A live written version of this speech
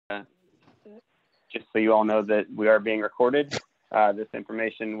just so you all know that we are being recorded. This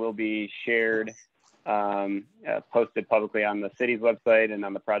information will be shared, posted publicly on the city's website and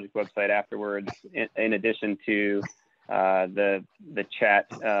on the project website afterwards, in addition to the chat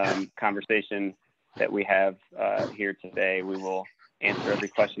conversation that we have here today. We will answer every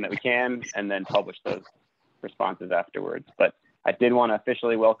question that we can and then publish those responses afterwards. But I did want to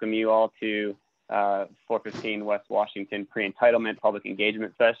officially welcome you all to 415 West Washington pre-entitlement public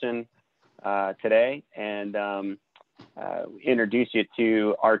engagement session today, and introduce you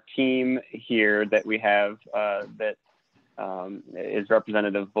to our team here that we have that is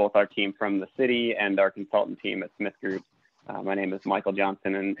representative of both our team from the city and our consultant team at Smith Group. My name is Michael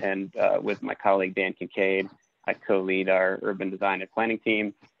Johnson, and with my colleague Dan Kincaid, I co-lead our urban design and planning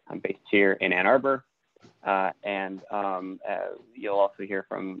team. I'm based here in Ann Arbor, and you'll also hear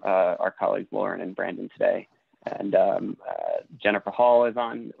from our colleagues Lauren and Brandon today. And Jennifer Hall is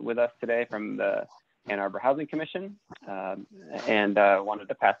on with us today from the Ann Arbor Housing Commission, and wanted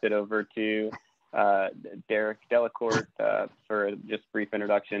to pass it over to Derek Delacourt for just a brief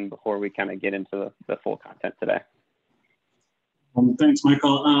introduction before we kind of get into the full content today. Thanks,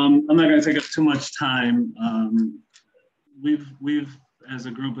 Michael. I'm not going to take up too much time. We've as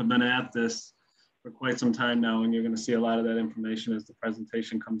a group have been at this for quite some time now, and you're going to see a lot of that information as the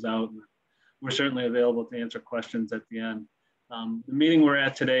presentation comes out. We're certainly available to answer questions at the end. The meeting we're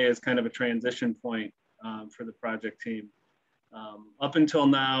at today is kind of a transition point for the project team. Up until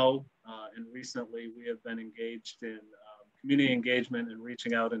now and recently, we have been engaged in community engagement and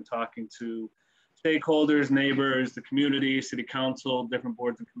reaching out and talking to stakeholders, neighbors, the community, city council, different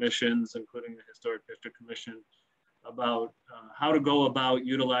boards and commissions, including the Historic District Commission, about how to go about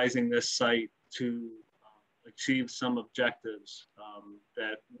utilizing this site to achieve some objectives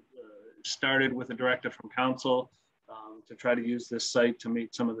that started with a directive from council to try to use this site to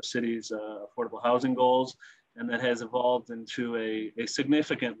meet some of the city's affordable housing goals, and that has evolved into a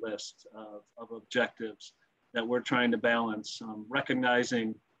significant list of objectives that we're trying to balance,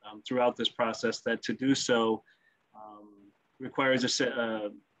 recognizing throughout this process that to do so requires a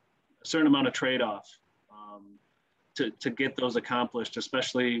certain amount of trade-off to get those accomplished,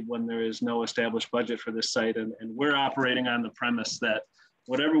 especially when there is no established budget for this site. And we're operating on the premise that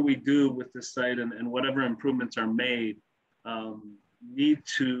whatever we do with this site and whatever improvements are made, the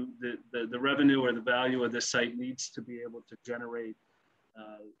revenue or the value of this site needs to be able to generate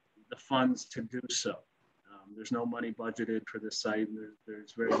the funds to do so. There's no money budgeted for this site, and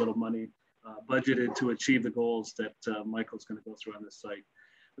there's very little money budgeted to achieve the goals that Michael's going to go through on this site.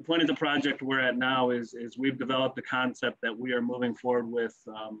 The point of the project we're at now is we've developed a concept that we are moving forward with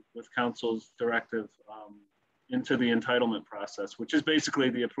council's directive into the entitlement process, which is basically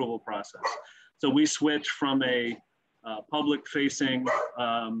the approval process. So we switch from a public-facing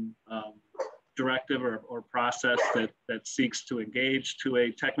directive or process that seeks to engage to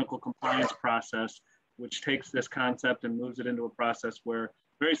a technical compliance process, which takes this concept and moves it into a process where,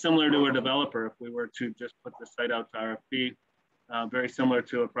 very similar to a developer, if we were to just put the site out to RFP, very similar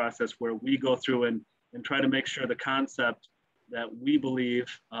to a process where we go through and try to make sure the concept that we believe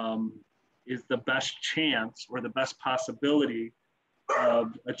is the best chance or the best possibility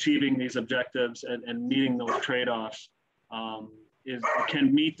of achieving these objectives and meeting those trade-offs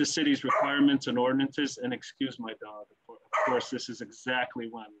can meet the city's requirements and ordinances. And excuse my dog, of course, this is exactly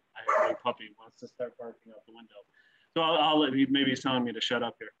when I have a puppy who wants to start barking out the window. So I'll let you, maybe he's telling me to shut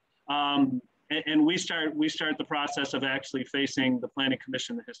up here. And we start the process of actually facing the Planning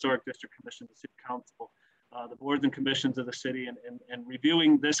Commission, the Historic District Commission, the City Council, the boards and commissions of the city, and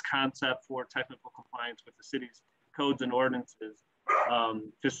reviewing this concept for technical compliance with the city's codes and ordinances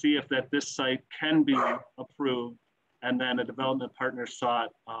to see if this site can be approved, and then a development partner sought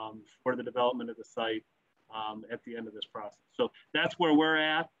for the development of the site at the end of this process. So that's where we're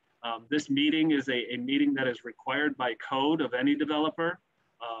at. This meeting is a meeting that is required by code of any developer.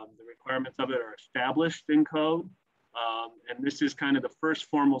 The requirements of it are established in code. And this is kind of the first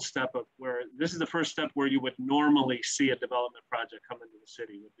formal step where you would normally see a development project come into the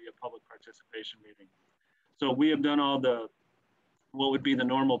city, would be a public participation meeting. So we have done all what would be the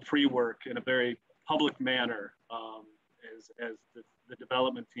normal pre-work in a very public manner as the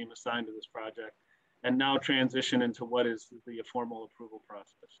development team assigned to this project, and now transition into what is the formal approval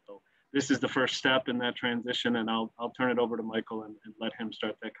process. So this is the first step in that transition, and I'll turn it over to Michael and let him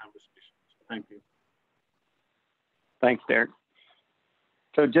start that conversation. So thank you. Thanks, Derek.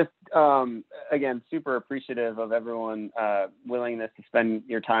 So just, again, super appreciative of everyone willingness to spend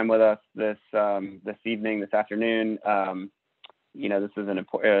your time with us this evening, this afternoon. this is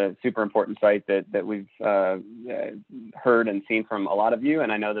a super important site that we've heard and seen from a lot of you,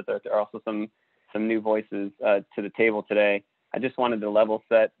 and I know that there are also some new voices to the table today. I just wanted to level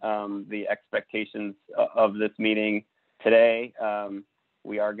set the expectations of this meeting today.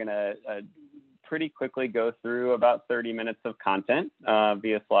 We are going to pretty quickly go through about 30 minutes of content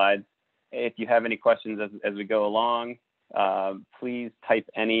via slides. If you have any questions as we go along, please type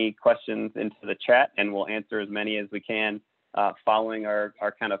any questions into the chat and we'll answer as many as we can following our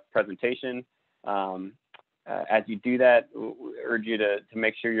kind of presentation. As you do that, we urge you to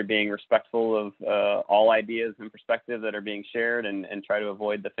make sure you're being respectful of all ideas and perspectives that are being shared and try to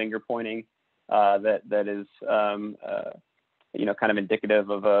avoid the finger pointing that is kind of indicative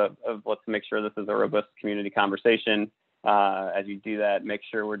of let's make sure this is a robust community conversation. As you do that, make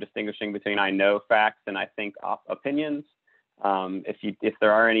sure we're distinguishing between I know facts and I think opinions. If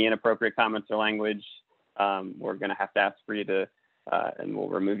there are any inappropriate comments or language, we're going to have to ask for you to, and we'll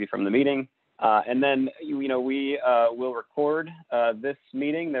remove you from the meeting. And then, we will record this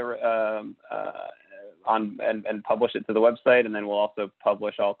meeting and publish it to the website, and then we'll also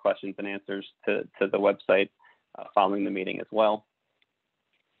publish all questions and answers to the website following the meeting as well.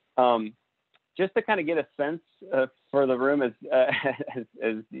 Just to kind of get a sense for the room, as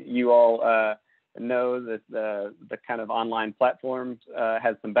you all know, that the kind of online platforms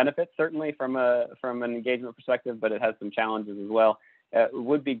has some benefits, certainly from an engagement perspective, but it has some challenges as well. It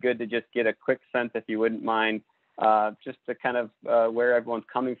would be good to just get a quick sense, if you wouldn't mind, just to kind of where everyone's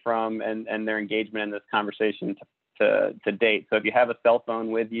coming from and their engagement in this conversation to date. So if you have a cell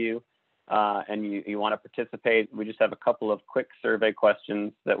phone with you and you want to participate, we just have a couple of quick survey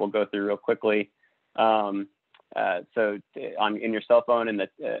questions that we'll go through real quickly. So in your cell phone, in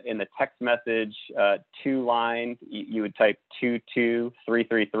the text message to line, you would type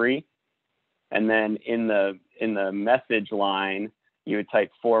 22333, and then in the message line, you would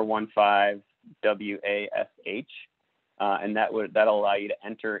type 415 WASH, and that'll allow you to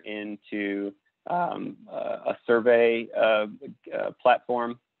enter into a survey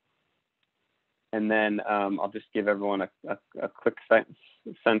platform. And then I'll just give everyone a quick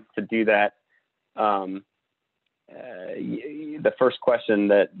sense to do that. The first question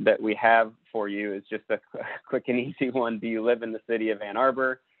that we have for you is just a quick and easy one. Do you live in the city of Ann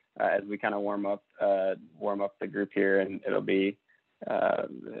Arbor? As we kind of warm up the group here, and it'll be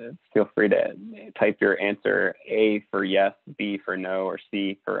feel free to type your answer: A for yes, B for no, or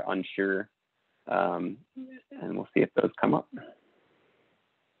C for unsure, and we'll see if those come up.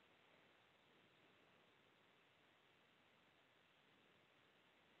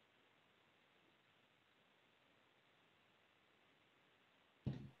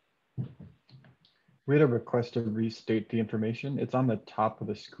 We had a request to restate the information. It's on the top of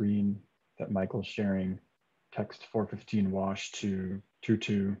the screen that Michael's sharing. Text 415 WASH to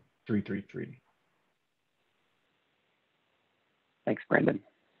 22333. Thanks, Brandon.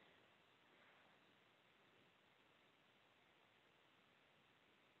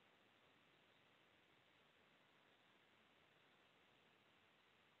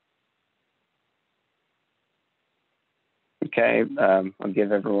 Okay, I'll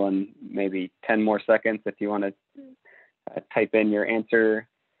give everyone maybe 10 more seconds if you want to type in your answer.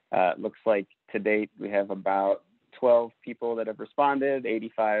 It looks like to date we have about 12 people that have responded.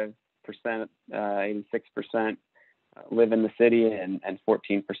 85%, 86% live in the city, and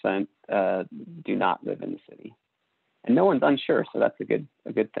 14% do not live in the city. And no one's unsure, so that's a good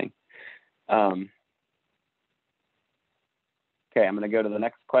thing. Okay, I'm going to go to the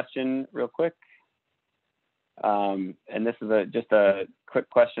next question real quick. And this is just a quick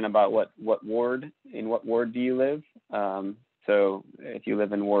question about what ward do you live? So if you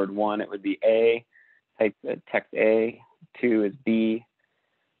live in Ward 1, it would be A, text A, 2 is B,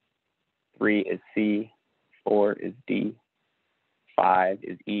 3 is C, 4 is D, 5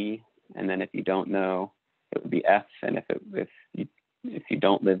 is E, and then if you don't know, it would be F, and if you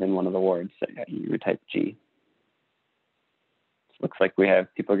don't live in one of the wards, you would type G. Looks like we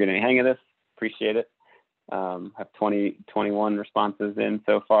have people getting a hang of this. Appreciate it. Have 21 responses in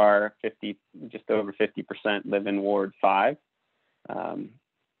so far. Just over 50% live in Ward 5,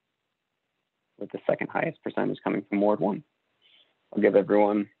 with the second highest percentage coming from Ward 1. I'll give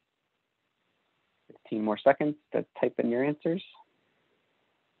everyone 15 more seconds to type in your answers.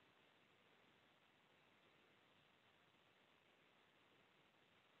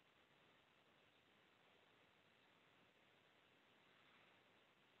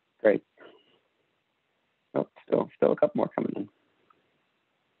 Great. Oh, still a couple more coming in.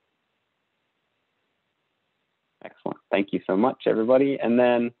 Excellent. Thank you so much, everybody. And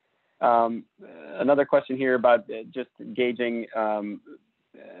then another question here about just gauging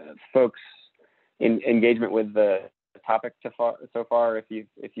folks' engagement with the topic so far. If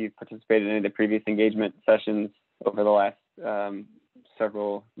you've participated in any of the previous engagement sessions over the last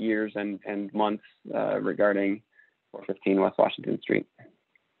several years and months regarding 415 West Washington Street.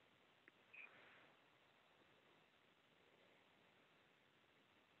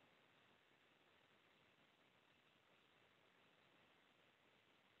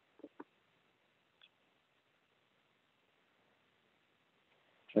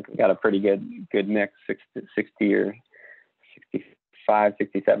 I think we got a pretty good mix, 60 or 65,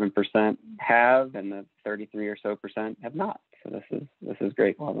 67% have, and the 33 or so percent have not. So this is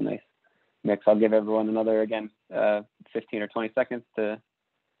great. We'll have a nice mix. I'll give everyone another 15 or 20 seconds to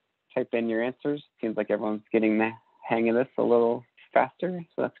type in your answers. Seems like everyone's getting the hang of this a little faster,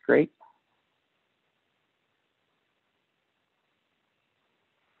 so that's great.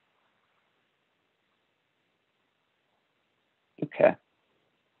 Okay.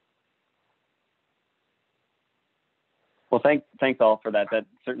 Well, thanks all for that. That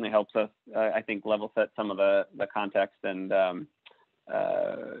certainly helps us, I think, level set some of the context and,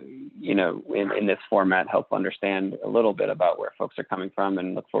 you know, in this format, help understand a little bit about where folks are coming from,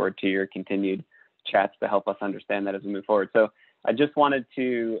 and look forward to your continued chats to help us understand that as we move forward. So I just wanted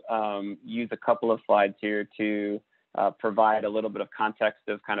to use a couple of slides here to provide a little bit of context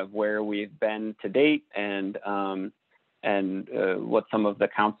of kind of where we've been to date and what some of the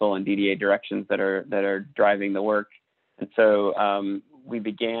council and DDA directions that are driving the work. And so we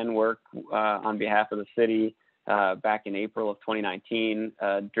began work on behalf of the city back in April of 2019,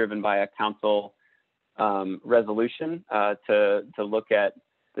 driven by a council resolution to look at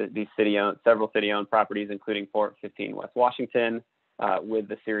these several city-owned properties, including 415 West Washington, with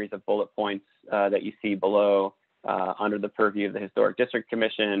the series of bullet points that you see below under the purview of the Historic District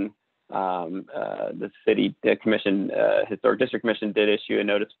Commission. The Historic District Commission did issue a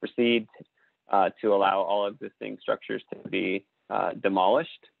notice to proceed to allow all existing structures to be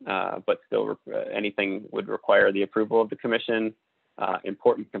demolished, but still anything would require the approval of the commission.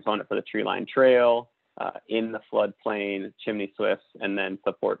 Important component for the tree line trail, in the floodplain, chimney swifts, and then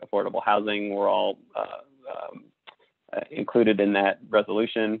support affordable housing were all included in that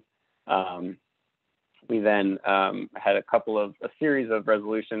resolution. We then had a series of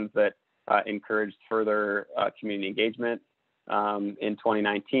resolutions that encouraged further community engagement in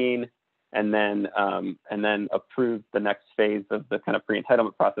 2019. And then approved the next phase of the kind of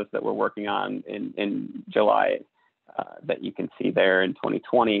pre-entitlement process that we're working on in July that you can see there in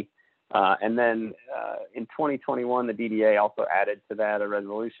 2020. And then in 2021, the DDA also added to that a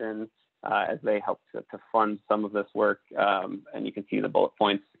resolution as they helped to fund some of this work. And you can see the bullet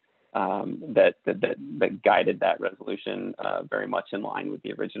points that guided that resolution very much in line with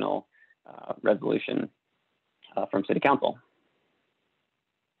the original resolution from City Council.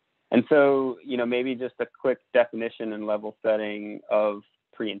 And so, you know, maybe just a quick definition and level setting of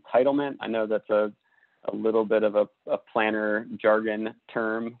pre-entitlement. I know that's a little bit of a planner jargon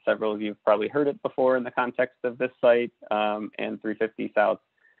term. Several of you have probably heard it before in the context of this site and 350 South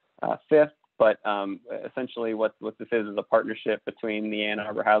 5th. But essentially what this is a partnership between the Ann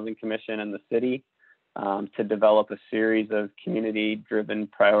Arbor Housing Commission and the city to develop a series of community-driven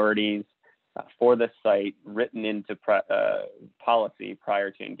priorities for this site written into policy prior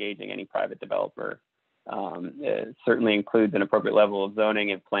to engaging any private developer. It certainly includes an appropriate level of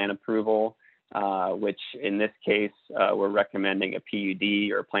zoning and plan approval, which in this case, we're recommending a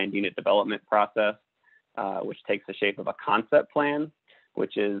PUD or planned unit development process, which takes the shape of a concept plan,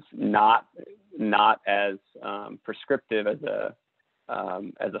 which is not as prescriptive as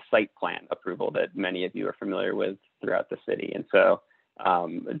a site plan approval that many of you are familiar with throughout the city. And so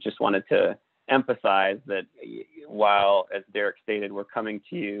just wanted to emphasize that while, as Derek stated, we're coming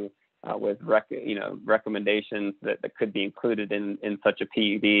to you with recommendations that could be included in such a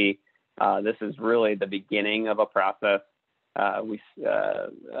PUD, this is really the beginning of a process. We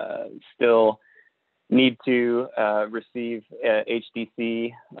still need to receive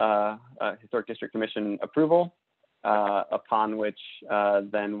HDC, Historic District Commission approval, upon which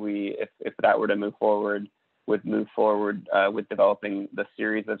then we, if that were to move forward, would move forward with developing the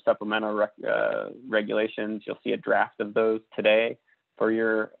series of supplemental regulations. You'll see a draft of those today for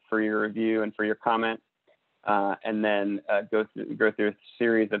your review and for your comment, and then go through a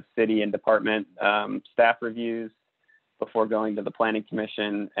series of city and department staff reviews before going to the Planning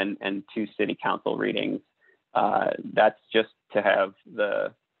Commission and 2 City Council readings. That's just to have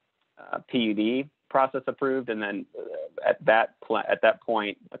the PUD process approved, and then at that point,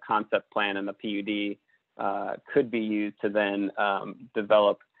 the concept plan and the PUD could be used to then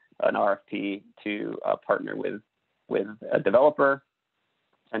develop an RFP to partner with a developer,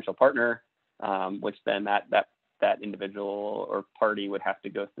 potential partner, which then that individual or party would have to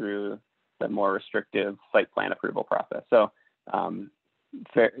go through the more restrictive site plan approval process. So,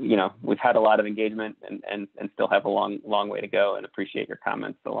 we've had a lot of engagement and still have a long way to go, and appreciate your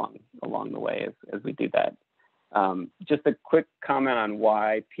comments along the way as we do that. Just a quick comment on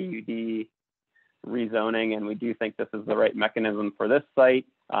why PUD rezoning, and we do think this is the right mechanism for this site.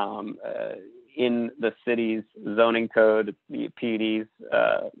 In the city's zoning code, the PUDs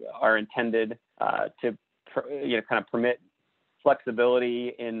are intended to kind of permit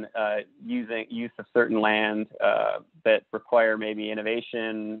flexibility in use of certain land that require maybe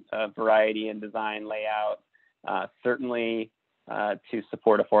innovation, variety in design, layout, certainly to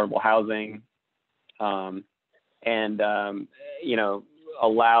support affordable housing, and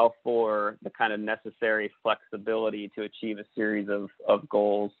allow for the kind of necessary flexibility to achieve a series of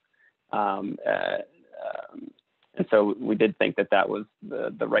goals. And so we did think that was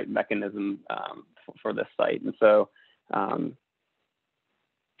the right mechanism for this site. And so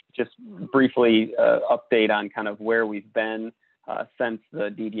just briefly update on kind of where we've been since the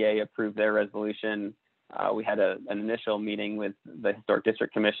DDA approved their resolution. We had an initial meeting with the Historic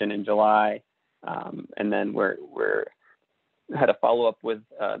District Commission in July, and then we're had a follow-up with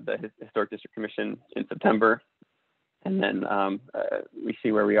the Historic District Commission in September, and then we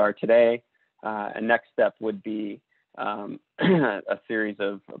see where we are today. And next step would be a series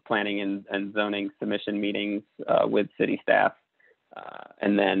of planning and zoning submission meetings with city staff,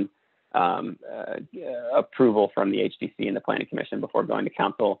 and then approval from the HDC and the Planning Commission before going to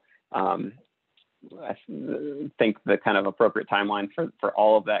council. I think the kind of appropriate timeline for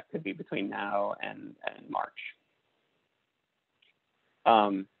all of that could be between now and March.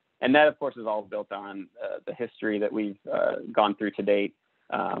 And that, of course, is all built on the history that we've gone through to date,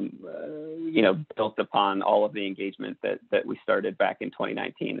 built upon all of the engagement that we started back in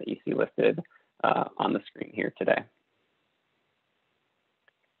 2019 that you see listed on the screen here today.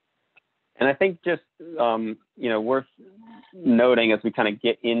 And I think just, worth noting as we kind of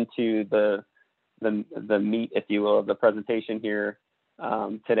get into the meat, if you will, of the presentation here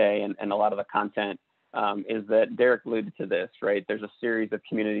today and a lot of the content, is that Derek alluded to this, right? There's a series of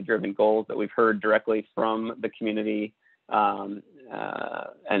community-driven goals that we've heard directly from the community and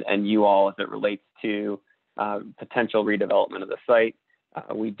you all as it relates to potential redevelopment of the site.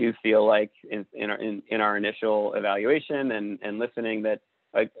 We do feel like in our initial evaluation and listening that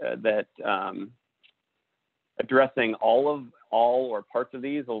addressing all or parts of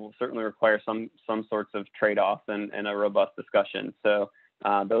these will certainly require some sorts of trade-offs and a robust discussion. So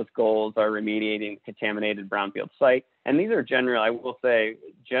those goals are remediating contaminated brownfield site. And these are generally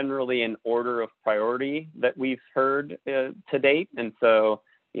in order of priority that we've heard to date. And so,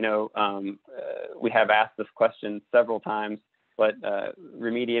 we have asked this question several times, but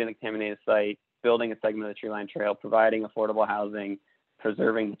remediating the contaminated site, building a segment of the tree line trail, providing affordable housing,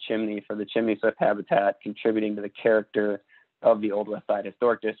 preserving the chimney for the chimney swift habitat, contributing to the character of the Old West Side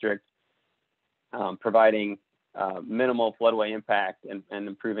Historic District, providing minimal floodway impact and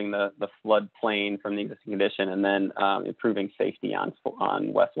improving the flood plain from the existing condition, and then improving safety on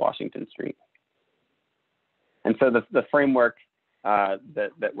West Washington Street. And so the framework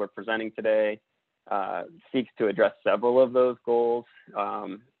that we're presenting today seeks to address several of those goals.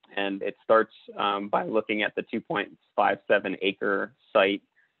 And it starts by looking at the 2.57 acre site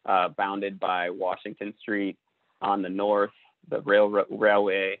bounded by Washington Street on the north, the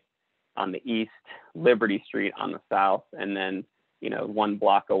railway on the east, Liberty Street on the south, and then 1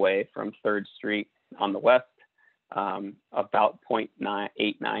 block away from 3rd Street on the west. About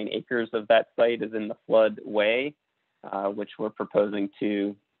 0.89 acres of that site is in the floodway, which we're proposing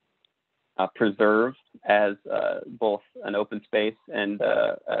to preserve as both an open space and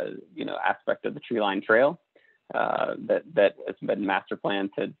aspect of the tree line trail that has been master planned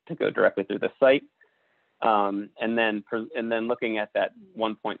to go directly through the site. And then looking at that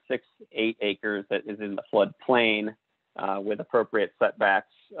 1.68 acres that is in the floodplain with appropriate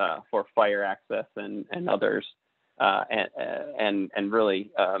setbacks for fire access and others, and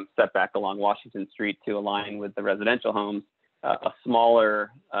really setback along Washington Street to align with the residential homes, a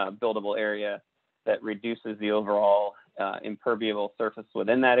smaller buildable area that reduces the overall impermeable surface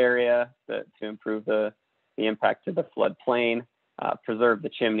within that area to improve the impact to the floodplain, preserve the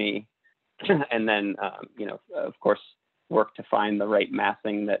chimney, and then, of course, work to find the right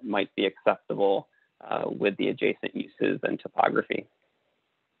massing that might be acceptable with the adjacent uses and topography.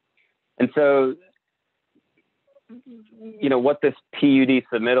 And so, what this PUD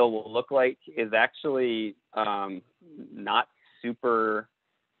submittal will look like is actually not super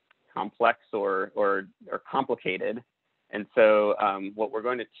complex or complicated. And so what we're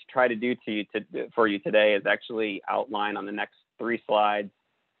going to try to do for you today is actually outline on the next 3 slides,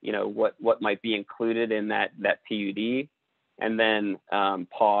 what might be included in that PUD, and then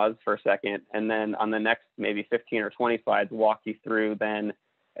pause for a second, and then on the next maybe 15 or 20 slides, walk you through then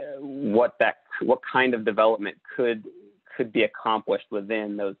what kind of development could be accomplished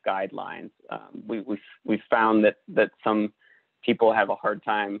within those guidelines. We've found that some people have a hard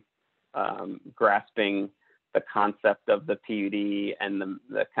time grasping the concept of the PUD and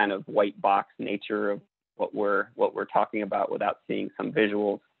the kind of white box nature of what we're talking about without seeing some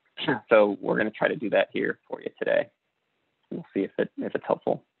visuals. So we're going to try to do that here for you today. We'll see if it's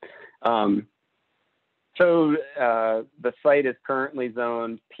helpful. So the site is currently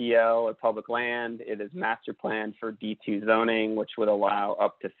zoned PL or public land. It is master planned for D2 zoning, which would allow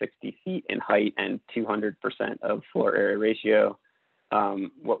up to 60 feet in height and 200% of floor area ratio.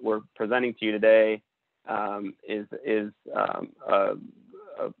 What we're presenting to you today is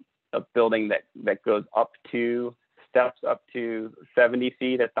a building that goes steps up to 70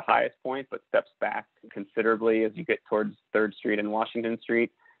 feet at the highest point, but steps back considerably as you get towards 3rd Street and Washington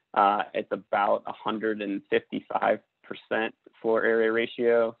Street. It's about 155% floor area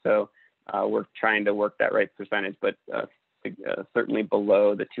ratio. So we're trying to work that right percentage, but certainly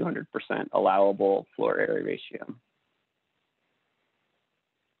below the 200% allowable floor area ratio.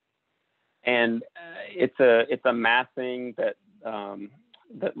 And it's a massing that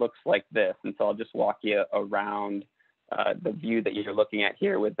looks like this. And so I'll just walk you around the view that you're looking at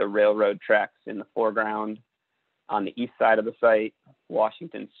here with the railroad tracks in the foreground. On the east side of the site,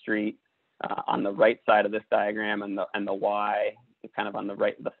 Washington Street, on the right side of this diagram, and the Y kind of on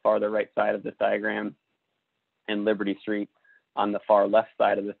the farther right side of this diagram, and Liberty Street on the far left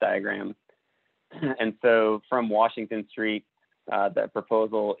side of this diagram. And so from Washington Street, the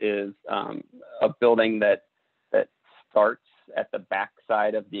proposal is a building that starts at the back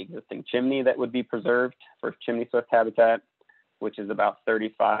side of the existing chimney that would be preserved for chimney swift habitat, which is about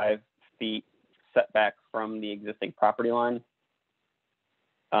 35 feet setback from the existing property line.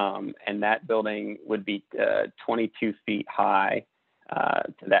 And that building would be 22 feet high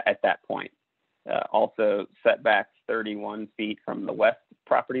at that point. Also setback 31 feet from the west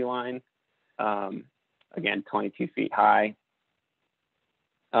property line. Again, 22 feet high.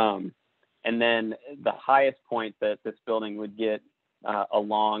 And then the highest point that this building would get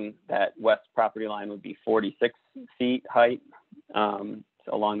along that west property line would be 46 feet height,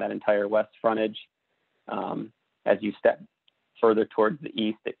 along that entire west frontage. As you step further towards the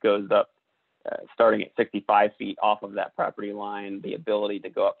east, it goes up, starting at 65 feet off of that property line, the ability to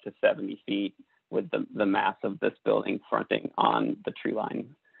go up to 70 feet with the mass of this building fronting on the tree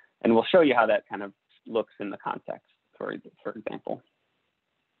line. And we'll show you how that kind of looks in the context, for example.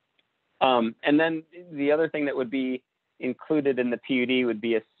 And then the other thing that would be included in the PUD would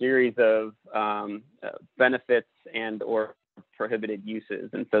be a series of benefits and or prohibited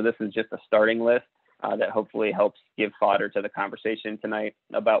uses. And so this is just a starting list that hopefully helps give fodder to the conversation tonight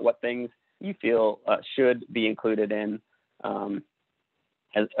about what things you feel should be included in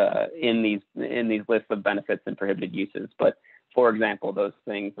these lists of benefits and prohibited uses. But for example, those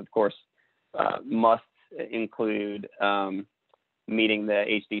things, of course, must include meeting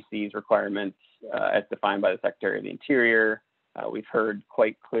the HDC's requirements as defined by the Secretary of the Interior. We've heard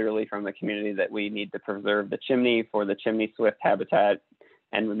quite clearly from the community that we need to preserve the chimney for the chimney swift habitat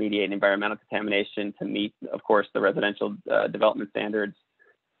and remediate environmental contamination to meet, of course, the residential development standards,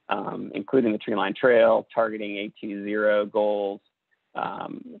 including the tree line trail, targeting AT0 goals,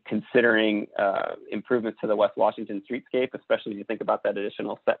 considering improvements to the West Washington streetscape, especially as you think about that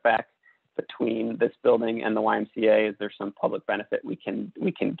additional setback between this building and the YMCA. Is there some public benefit we can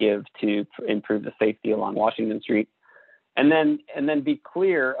give to improve the safety along Washington Street? And then be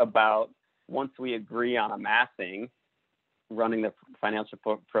clear about, once we agree on a massing, running the financial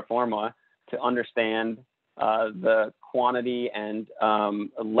pro forma to understand the quantity and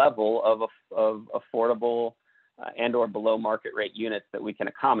level of affordable and or below market rate units that we can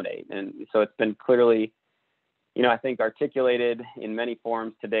accommodate. And so it's been clearly, I think, articulated in many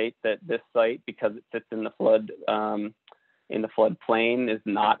forms to date that this site, because it sits in the floodplain, is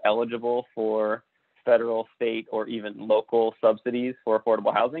not eligible for federal, state, or even local subsidies for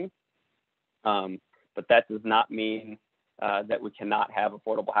affordable housing. But that does not mean that we cannot have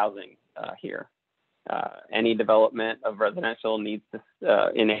affordable housing here. Any development of residential needs to,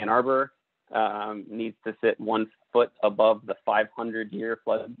 in Ann Arbor, needs to sit 1 foot above the 500-year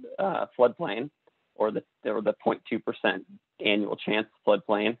floodplain, or the 0.2% annual chance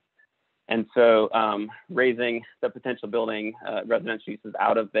floodplain. And so raising the potential building residential uses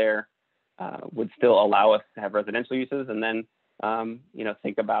out of there would still allow us to have residential uses. And then,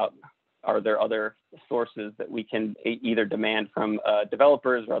 think about, are there other sources that we can either demand from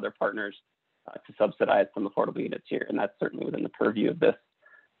developers or other partners to subsidize some affordable units here? And that's certainly within the purview of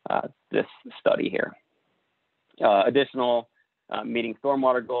this study here. Additional meeting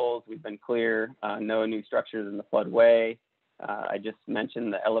stormwater goals, we've been clear, no new structures in the floodway. I just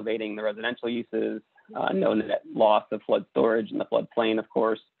mentioned the elevating the residential uses, no net loss of flood storage in the floodplain, of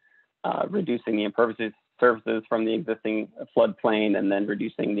course, reducing the impervious surfaces from the existing floodplain, and then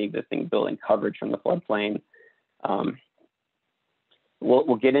reducing the existing building coverage from the floodplain.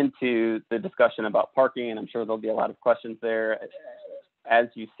 We'll get into the discussion about parking, and I'm sure there'll be a lot of questions there. As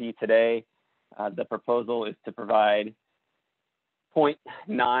you see today, the proposal is to provide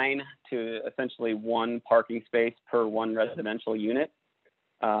 0.9 to essentially 1 parking space per 1 residential unit,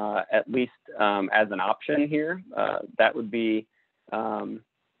 at least as an option here. That would be,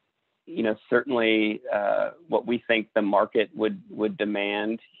 certainly what we think the market would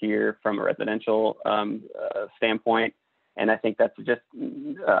demand here from a residential standpoint. And I think that's just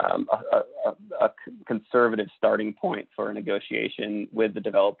a conservative starting point for a negotiation with the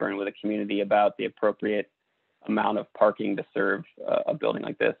developer and with the community about the appropriate amount of parking to serve a building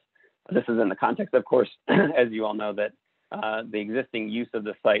like this. This is in the context, of course, as you all know, that the existing use of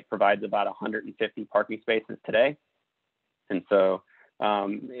the site provides about 150 parking spaces today. And so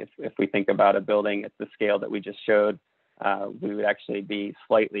if we think about a building at the scale that we just showed, we would actually be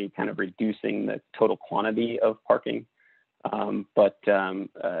slightly kind of reducing the total quantity of parking. But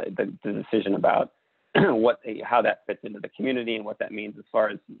the decision about how that fits into the community and what that means as far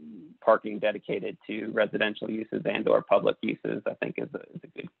as parking dedicated to residential uses and or public uses, I think is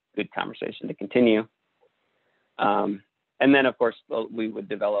a good conversation to continue. And then, of course, we would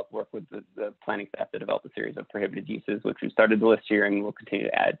work with the planning staff to develop a series of prohibited uses, which we started the list here, and we'll continue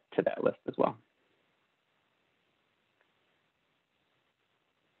to add to that list as well.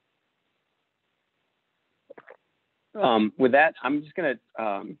 With that, I'm just going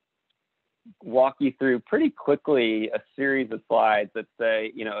to walk you through pretty quickly a series of slides that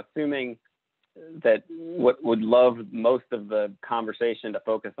say, assuming that what would love most of the conversation to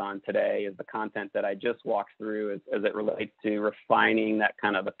focus on today is the content that I just walked through as it relates to refining that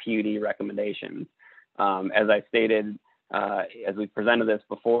kind of a PUD recommendation. As I stated, as we presented this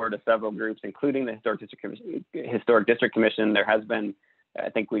before to several groups, including the Historic District Commission, there has been, I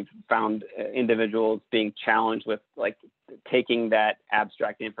think we've found individuals being challenged with taking that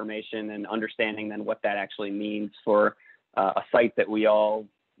abstract information and understanding then what that actually means for a site that's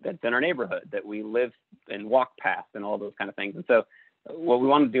in our neighborhood, that we live and walk past and all those kind of things. And so what we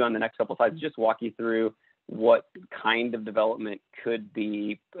want to do on the next couple of slides is just walk you through what kind of development could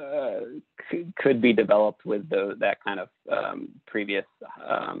be developed with that kind of previous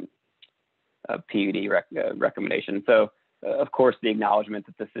PUD recommendation. So of course, the acknowledgement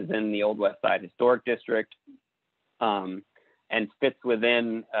that this is in the Old West Side Historic District and fits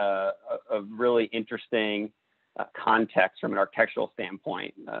within a really interesting context from an architectural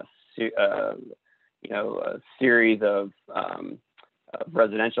standpoint. A series of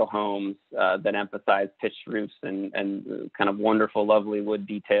residential homes that emphasize pitched roofs and kind of wonderful, lovely wood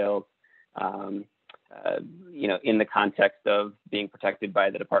details. In the context of being protected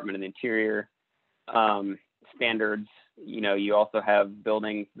by the Department of the Interior standards. You also have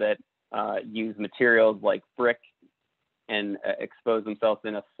buildings that use materials like brick and expose themselves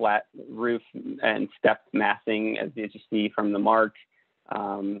in a flat roof and stepped massing, as you see from the mark.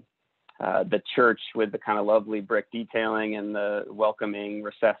 The church with the kind of lovely brick detailing and the welcoming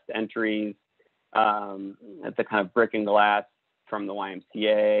recessed entries, the kind of brick and glass from the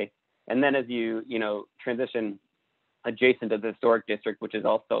YMCA. And then as you transition adjacent to the Historic District, which is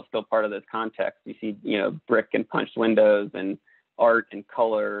also still part of this context, you see, brick and punched windows and art and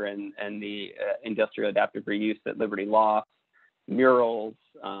color and the industrial adaptive reuse at Liberty Lofts, murals,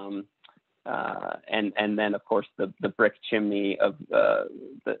 and then of course the brick chimney of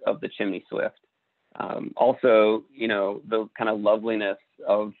the chimney Swift. Also, the kind of loveliness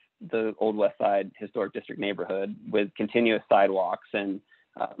of the Old West Side Historic District neighborhood with continuous sidewalks and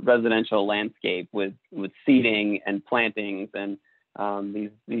residential landscape with seating and plantings and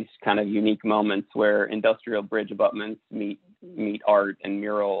these kind of unique moments where industrial bridge abutments meet art and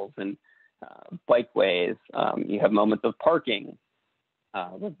murals and bikeways. You have moments of parking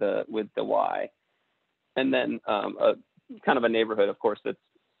with the Y, and then kind of a neighborhood, of course,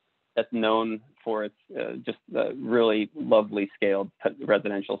 that's known for its just really lovely scaled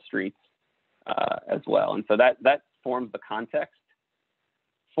residential streets as well. And so that forms the context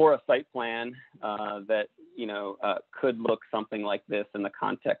for a site plan that could look something like this in the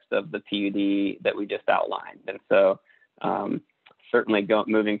context of the PUD that we just outlined. And so certainly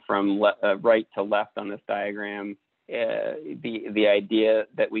moving from right to left on this diagram, the idea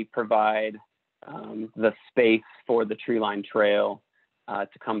that we provide the space for the tree line trail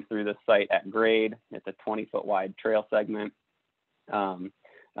to come through the site at grade. It's a 20-foot wide trail segment.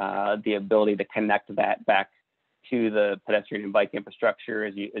 The ability to connect that back to the pedestrian and bike infrastructure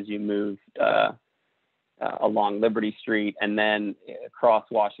as you move along Liberty Street and then across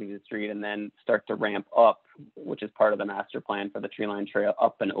Washington Street, and then start to ramp up, which is part of the master plan for the tree line trail,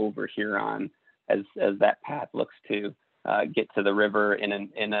 up and over Huron as that path looks to get to the river in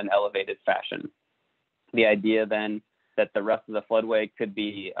an elevated fashion. The idea then that the rest of the floodway could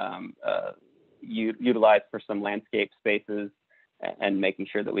be utilized for some landscape spaces, and making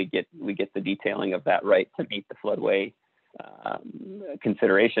sure that we get the detailing of that right to meet the floodway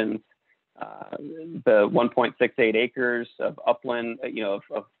considerations. The 1.68 acres of upland,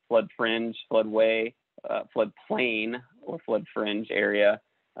 of flood fringe, floodway, floodplain, or flood fringe area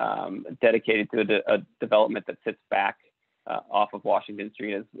dedicated to a development that sits back off of Washington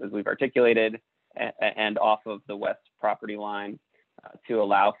Street, as we've articulated, and off of the west property line to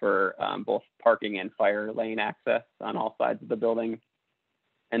allow for both parking and fire lane access on all sides of the building.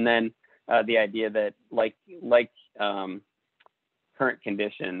 And then the idea that like current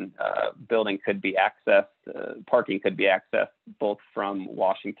condition, building could be accessed, parking could be accessed both from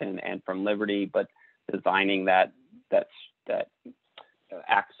Washington and from Liberty, but designing that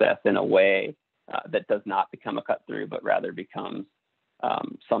access in a way that does not become a cut through, but rather becomes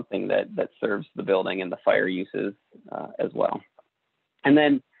something that serves the building and the fire uses as well. And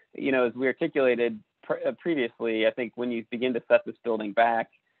then, as we articulated previously, I think when you begin to set this building back,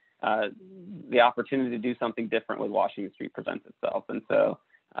 the opportunity to do something different with Washington Street presents itself. And so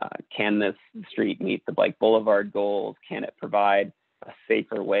can this street meet the Bike Boulevard goals? Can it provide a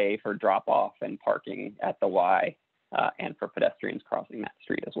safer way for drop off and parking at the Y and for pedestrians crossing that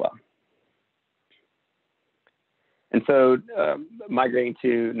street as well? And so migrating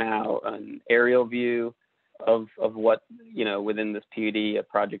to now an aerial view of what, within this PUD, a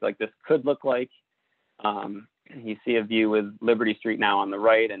project like this could look like. You see a view with Liberty Street now on the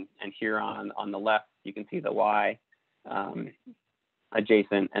right and Huron on the left. You can see the Y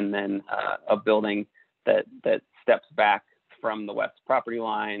adjacent, and then a building that steps back from the west property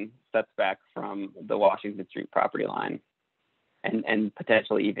line, steps back from the Washington Street property line, and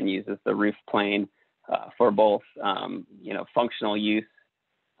potentially even uses the roof plane for both, functional use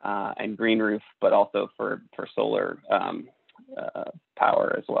and green roof, but also for solar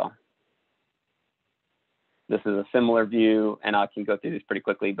power as well. This is a similar view, and I can go through this pretty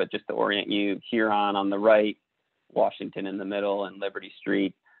quickly, but just to orient you, Huron on the right, Washington in the middle, and Liberty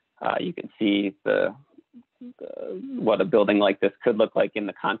Street. You can see what a building like this could look like in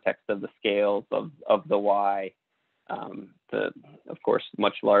the context of the scales of the Y. Of course,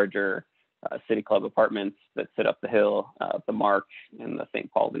 much larger City Club apartments that sit up the hill, the Mark and the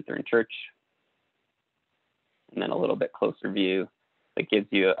St. Paul Lutheran Church. And then a little bit closer view that gives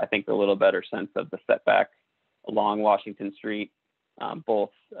you, I think, a little better sense of the setback along Washington Street,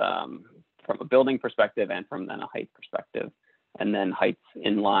 both from a building perspective and from then a height perspective, and then heights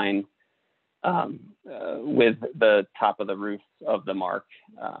in line with the top of the roofs of the Mark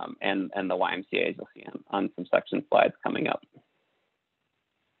and the YMCA, as you'll see on some section slides coming up.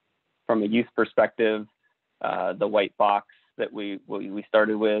 From a use perspective, the white box that we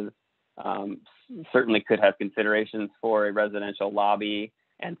started with certainly could have considerations for a residential lobby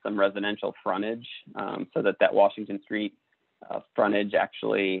and some residential frontage, so that Washington Street frontage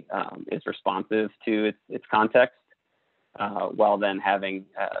actually is responsive to its context, while then having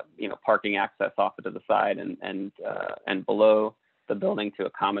parking access off to the side and below the building to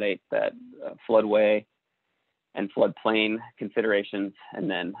accommodate that floodway and floodplain considerations, and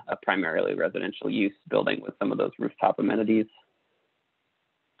then a primarily residential use building with some of those rooftop amenities.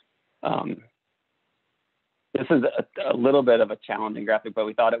 This is a little bit of a challenging graphic, but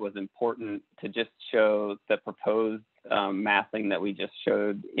we thought it was important to just show the proposed massing that we just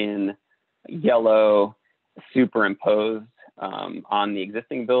showed in yellow superimposed on the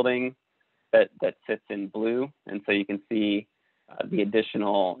existing building that sits in blue. And so you can see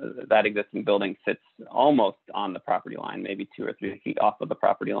that existing building sits almost on the property line, maybe 2 or 3 feet off of the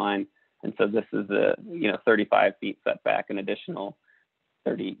property line. And so this is a 35 feet setback, an additional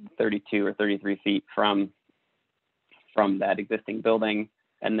 32 or 33 feet from that existing building,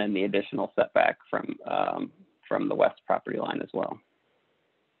 and then the additional setback from the west property line as well.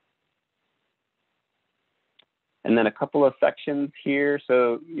 And then a couple of sections here.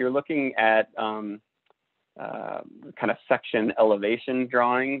 So you're looking at kind of section elevation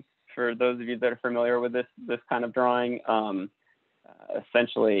drawings for those of you that are familiar with this kind of drawing.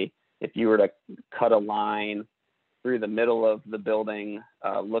 Essentially, if you were to cut a line through the middle of the building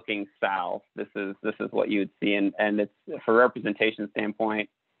looking south, this is what you would see. And it's, for representation standpoint,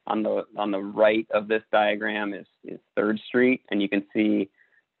 on the right of this diagram is 3rd Street, and you can see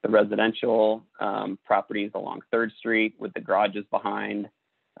the residential properties along 3rd Street with the garages behind.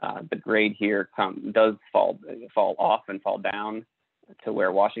 The grade here does fall off and fall down to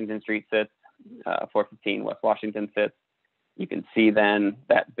where Washington Street sits, 415 West Washington sits. You can see then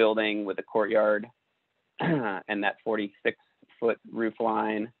that building with the courtyard and that 46-foot roof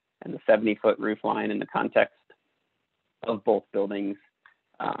line and the 70-foot roof line in the context of both buildings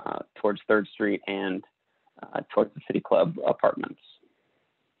towards 3rd Street and towards the City Club apartments.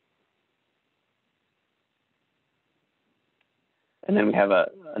 And then we have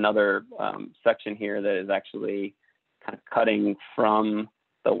another section here that is actually kind of cutting from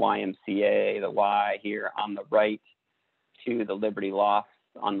the YMCA, the Y here on the right, to the Liberty Lofts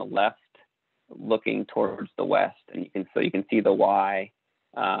on the left, looking towards the west. And you can see the Y,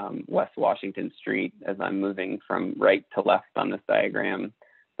 West Washington Street, as I'm moving from right to left on this diagram.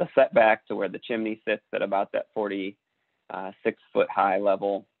 The setback to where the chimney sits at about that 46-foot high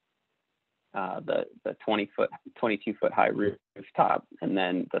level, the 22-foot high rooftop, and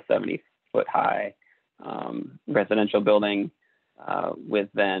then the 70-foot high residential building with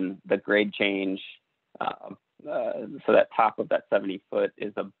then the grade change. So that top of that 70-foot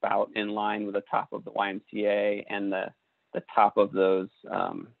is about in line with the top of the YMCA, and the top of those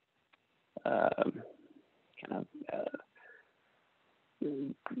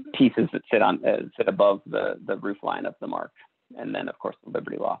pieces that sit above the roof line of the mark, and then of course the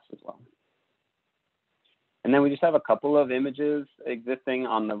Liberty Lofts as well. And then we just have a couple of images existing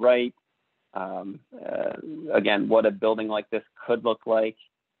on the right. Again, what a building like this could look like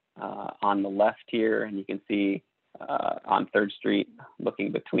on the left here, and you can see on 3rd Street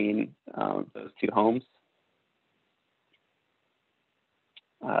looking between those two homes.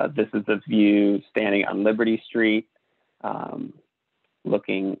 This is the view standing on Liberty Street,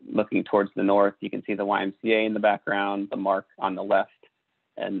 looking towards the north. You can see the YMCA in the background, the mark on the left,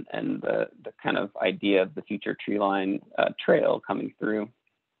 and the kind of idea of the future tree line trail coming through.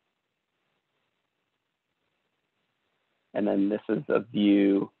 And then this is a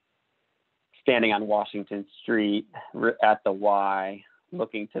view standing on Washington Street at the Y,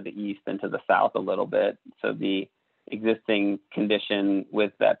 looking to the east and to the south a little bit. So the existing condition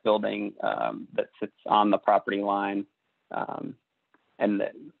with that building that sits on the property line. And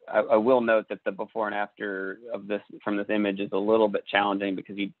I will note that the before and after of this from this image is a little bit challenging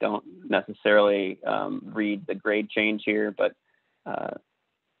because you don't necessarily read the grade change here, but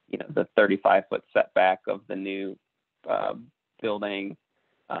the 35-foot setback of the new building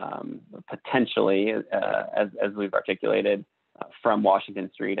potentially, as we've articulated, from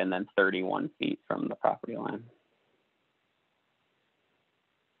Washington Street, and then 31 feet from the property line.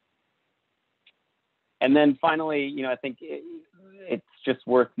 And then finally, I think it's just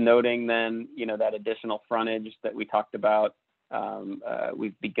worth noting then, that additional frontage that we talked about.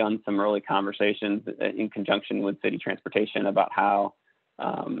 We've begun some early conversations in conjunction with city transportation about how,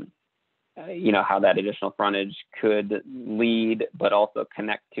 how that additional frontage could lead, but also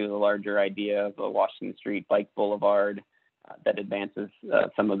connect to the larger idea of a Washington Street Bike Boulevard that advances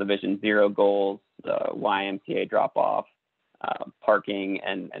some of the Vision Zero goals, YMCA drop-off, parking,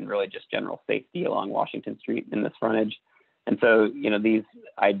 and really just general safety along Washington Street in this frontage. And so, these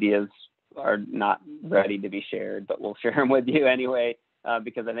ideas are not ready to be shared, but we'll share them with you anyway,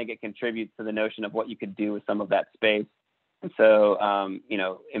 because I think it contributes to the notion of what you could do with some of that space. And so,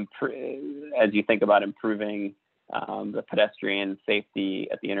 as you think about improving the pedestrian safety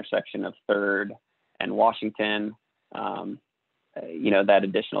at the intersection of 3rd and Washington, that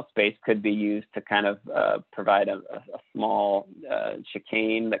additional space could be used to kind of provide a small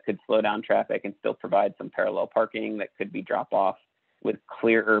chicane that could slow down traffic and still provide some parallel parking that could be drop off with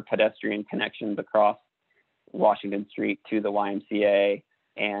clearer pedestrian connections across Washington Street to the YMCA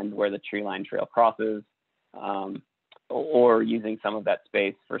and where the tree line trail crosses, or using some of that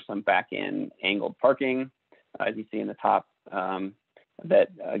space for some back-end angled parking, as you see in the top. That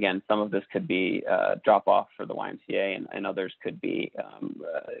again, some of this could be drop off for the YMCA, and others could be,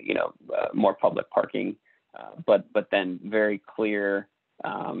 more public parking, but then very clear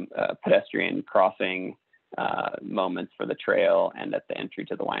pedestrian crossing moments for the trail and at the entry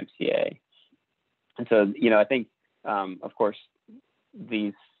to the YMCA. And so, I think, of course,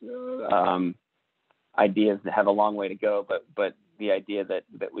 these ideas that have a long way to go, but the idea that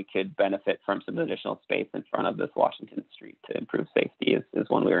we could benefit from some additional space in front of this Washington Street to improve safety is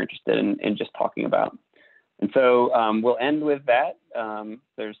one we were interested in just talking about. And so we'll end with that.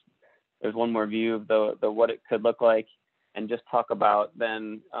 There's one more view of the what it could look like, and just talk about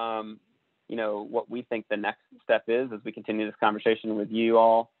then what we think the next step is as we continue this conversation with you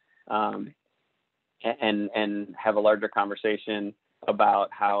all, and have a larger conversation about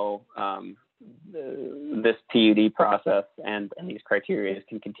how this PUD process and these criteria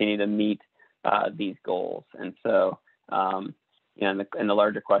can continue to meet these goals. And so, and the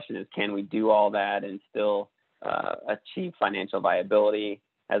larger question is, can we do all that and still achieve financial viability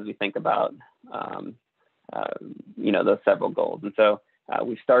as we think about, those several goals? And so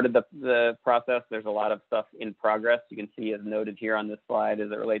we've started the process. There's a lot of stuff in progress. You can see, as noted here on this slide, as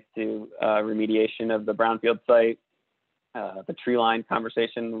it relates to remediation of the brownfield site, the tree line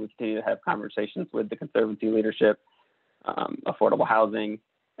conversation. We continue to have conversations with the Conservancy leadership, affordable housing,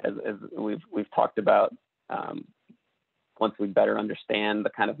 as we've talked about. Once we better understand the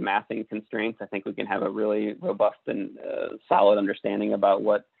kind of massing constraints, I think we can have a really robust and solid understanding about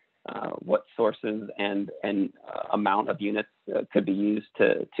what sources and amount of units could be used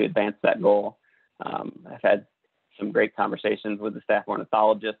to advance that goal. I've had some great conversations with the staff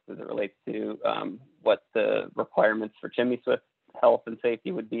ornithologists as it relates to what the requirements for chimney swift health and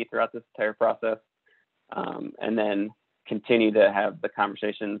safety would be throughout this entire process, and then continue to have the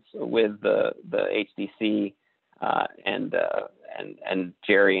conversations with the HDC and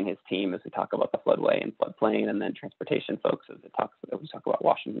Jerry and his team as we talk about the floodway and floodplain, and then transportation folks as we talk about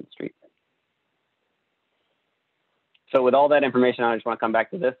Washington Street. So with all that information, I just want to come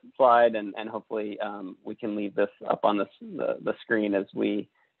back to this slide, and hopefully we can leave this up on the screen as we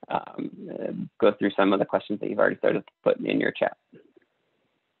go through some of the questions that you've already started to put in your chat.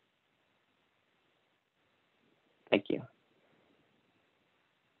 Thank you.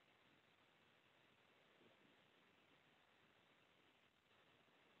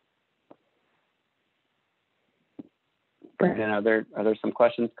 Brandon, are there some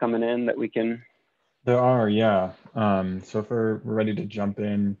questions coming in that we can? There are, yeah. So if we're ready to jump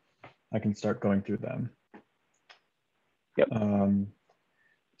in, I can start going through them. Yep.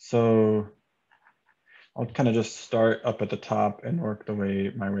 So I'll kind of just start up at the top and work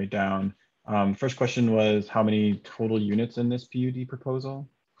my way down. First question was, how many total units in this PUD proposal?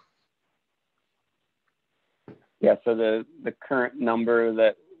 Yeah, so the current number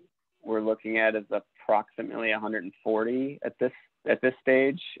that we're looking at is approximately 140 at this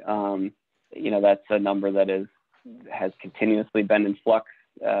stage. That's a number that has continuously been in flux.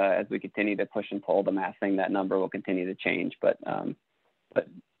 As we continue to push and pull the massing, that number will continue to change, but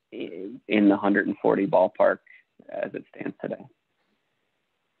in the 140 ballpark as it stands today.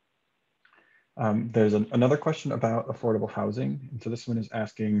 There's another question about affordable housing. And so this one is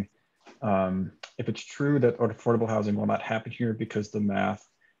asking if it's true that affordable housing will not happen here because the math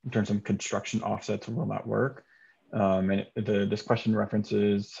in terms of construction offsets will not work. And this question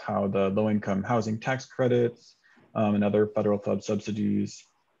references how the low-income housing tax credits and other federal flood subsidies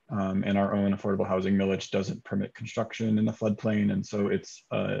and our own affordable housing millage doesn't permit construction in the floodplain, and so it's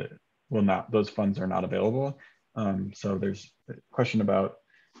those funds are not available. So there's a question about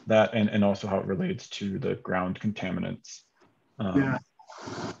that, and also how it relates to the ground contaminants. Yeah,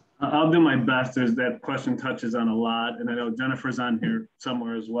 I'll do my best. That question touches on a lot, and I know Jennifer's on here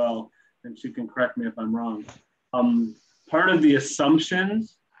somewhere as well, and she can correct me if I'm wrong. Part of the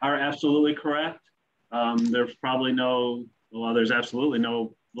assumptions are absolutely correct. There's absolutely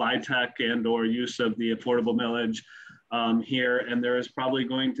no LIHTC and or use of the affordable millage here, and there is probably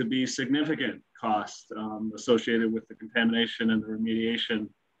going to be significant costs associated with the contamination and the remediation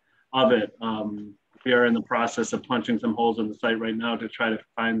of it. We are in the process of punching some holes in the site right now to try to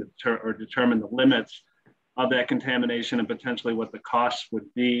find determine the limits of that contamination and potentially what the costs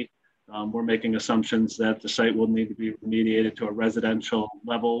would be. We're making assumptions that the site will need to be remediated to a residential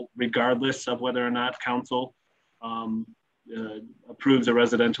level, regardless of whether or not council approves a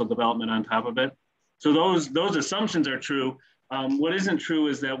residential development on top of it. So those assumptions are true. What isn't true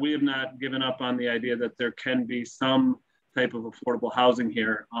is that we have not given up on the idea that there can be some type of affordable housing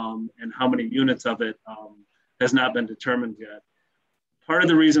here, and how many units of it has not been determined yet. Part of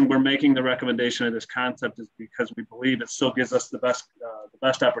the reason we're making the recommendation of this concept is because we believe it still gives us the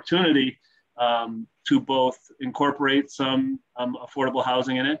best opportunity to both incorporate some affordable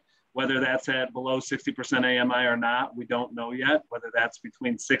housing in it, whether that's at below 60% AMI or not, we don't know yet, whether that's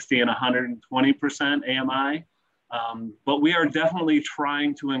between 60 and 120% AMI. But we are definitely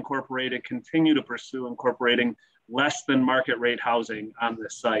trying to incorporate and continue to pursue incorporating less than market rate housing on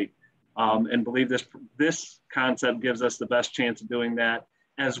this site. and believe this concept gives us the best chance of doing that,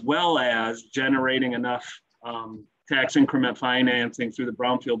 as well as generating enough tax increment financing through the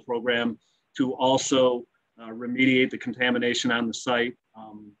brownfield program to also remediate the contamination on the site,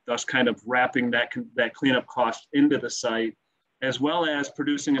 thus kind of wrapping that cleanup cost into the site, as well as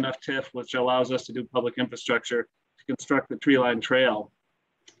producing enough TIF, which allows us to do public infrastructure to construct the tree line trail.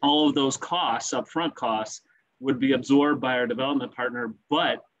 All of those costs, upfront costs, would be absorbed by our development partner,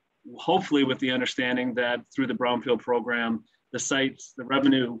 but hopefully with the understanding that through the brownfield program, the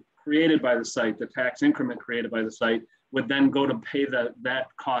revenue created by the site, the tax increment created by the site, would then go to pay that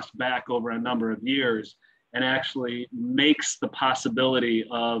cost back over a number of years, and actually makes the possibility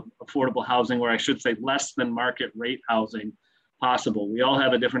of affordable housing, or I should say less than market rate housing, possible. We all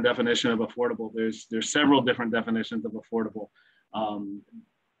have a different definition of affordable. There's several different definitions of affordable.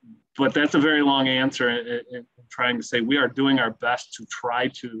 But that's a very long answer in trying to say we are doing our best to try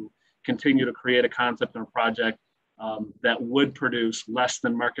to continue to create a concept and a project that would produce less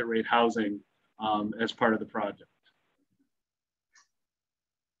than market rate housing as part of the project.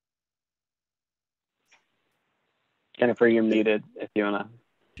 Jennifer, you're muted if you want to.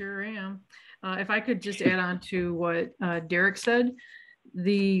 Sure am. If I could just add on to what Derek said,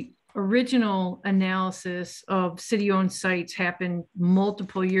 the original analysis of city-owned sites happened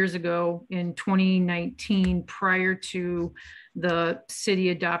multiple years ago in 2019, prior to the city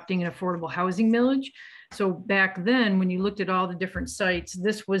adopting an affordable housing millage. So back then, when you looked at all the different sites,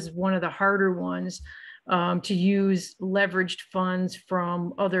 this was one of the harder ones to use leveraged funds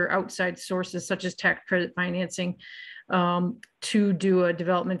from other outside sources, such as tax credit financing, to do a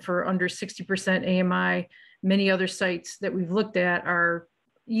development for under 60% AMI. Many other sites that we've looked at are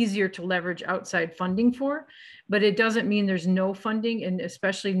easier to leverage outside funding for, but it doesn't mean there's no funding. And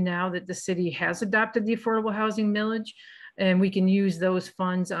especially now that the city has adopted the affordable housing millage, and we can use those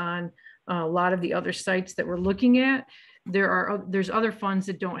funds on a lot of the other sites that we're looking at. There's other funds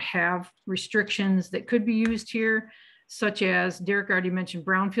that don't have restrictions that could be used here, such as Derek already mentioned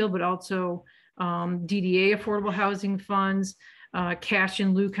brownfield, but also DDA affordable housing funds, cash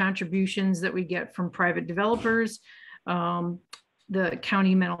in lieu contributions that we get from private developers, the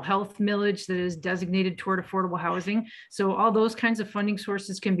county mental health millage that is designated toward affordable housing. So all those kinds of funding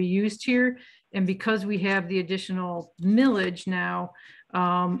sources can be used here. And because we have the additional millage now,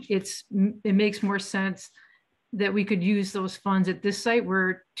 it makes more sense that we could use those funds at this site,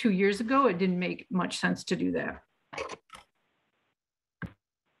 where 2 years ago, it didn't make much sense to do that.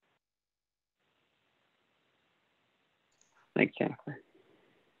 Thanks, Jennifer.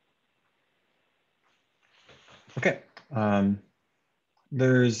 Okay.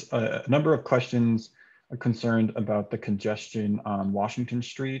 There's a number of questions concerned about the congestion on Washington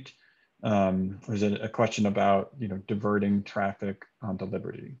Street. There's a question about, diverting traffic onto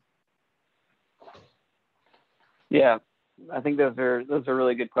Liberty. Yeah, I think those are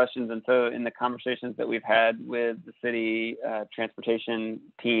really good questions. And so in the conversations that we've had with the city transportation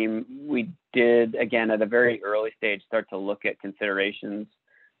team, we did, again, at a very early stage, start to look at considerations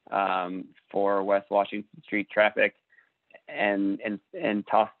for West Washington Street traffic, and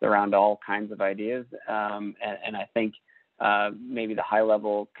tossed around all kinds of ideas. And I think maybe the high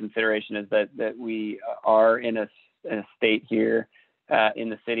level consideration is that we are in a state here in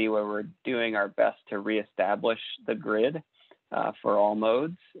the city where we're doing our best to reestablish the grid for all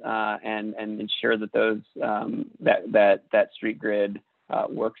modes, and ensure that those that street grid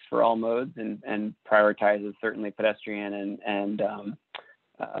works for all modes, and prioritizes certainly pedestrian and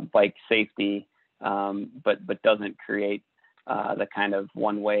bike safety, but doesn't create the kind of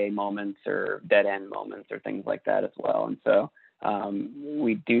one-way moments or dead-end moments or things like that as well. And so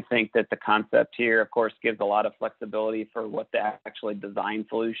we do think that the concept here, of course, gives a lot of flexibility for what the actually design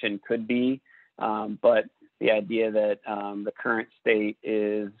solution could be. But the idea that the current state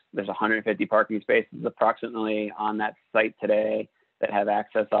is there's 150 parking spaces approximately on that site today that have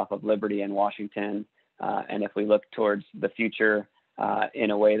access off of Liberty and Washington. And if we look towards the future in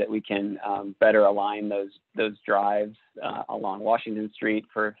a way that we can better align those drives along Washington Street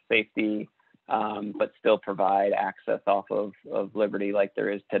for safety, but still provide access off of Liberty like there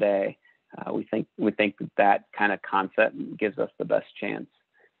is today, we think that kind of concept gives us the best chance,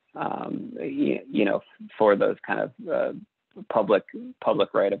 for those kind of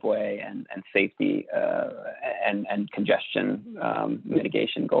public right of way and safety and congestion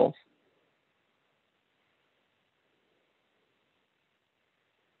mitigation goals.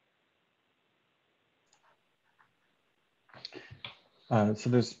 So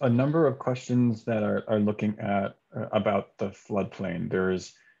there's a number of questions that are looking at about the floodplain.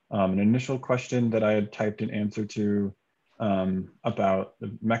 There's an initial question that I had typed an answer to about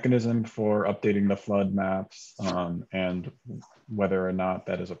the mechanism for updating the flood maps and whether or not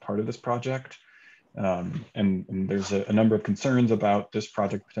that is a part of this project. And there's a number of concerns about this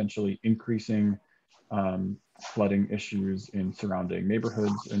project potentially increasing flooding issues in surrounding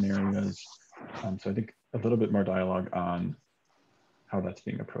neighborhoods and areas. So I think a little bit more dialogue on how that's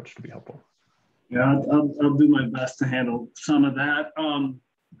being approached would be helpful. Yeah, I'll do my best to handle some of that.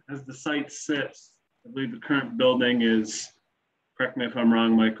 As the site sits, I believe the current building is, correct me if I'm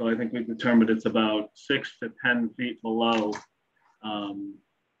wrong, Michael, I think we've determined it's about 6 to 10 feet below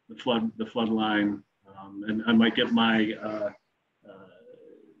the flood line. And I might get my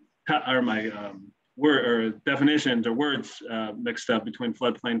word or definitions or words mixed up between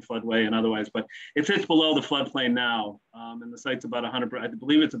floodplain, floodway, and otherwise, but it sits below the floodplain now, and the site's about 100%. I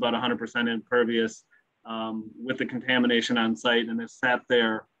believe it's about 100% impervious with the contamination on site, and it's sat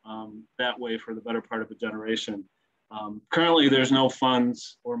there that way for the better part of a generation. Currently, there's no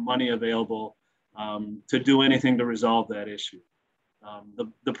funds or money available to do anything to resolve that issue.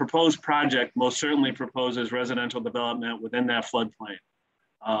 The proposed project most certainly proposes residential development within that floodplain.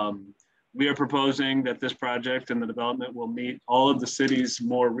 We are proposing that this project and the development will meet all of the city's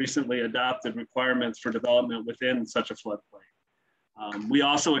more recently adopted requirements for development within such a floodplain. We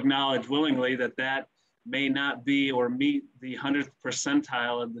also acknowledge willingly that that may not be or meet the 100th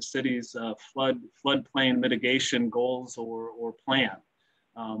percentile of the city's floodplain mitigation goals or plan,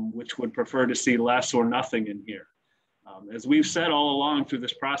 which would prefer to see less or nothing in here. As we've said all along through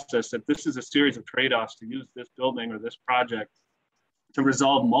this process, that this is a series of trade-offs to use this building or this project to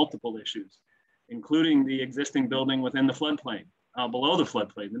resolve multiple issues, including the existing building within the floodplain, below the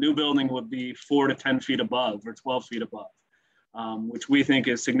floodplain. The new building would be 4 to 10 feet above or 12 feet above, which we think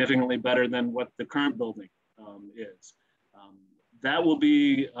is significantly better than what the current building is. That will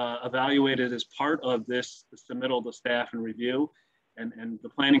be evaluated as part of this submittal to staff and review. And the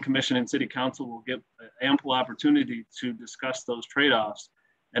Planning Commission and City Council will get ample opportunity to discuss those trade-offs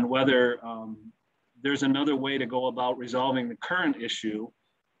and whether there's another way to go about resolving the current issue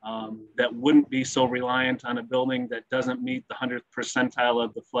that wouldn't be so reliant on a building that doesn't meet the 100th percentile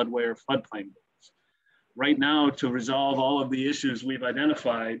of the floodway or floodplain goals. Right now, to resolve all of the issues we've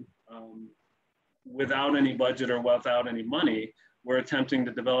identified without any budget or without any money, we're attempting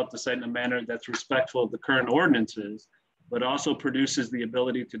to develop the site in a manner that's respectful of the current ordinances, but also produces the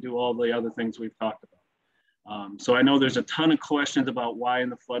ability to do all the other things we've talked about. So I know there's a ton of questions about why in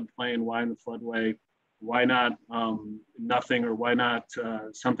the floodplain, why in the floodway, why not nothing, or why not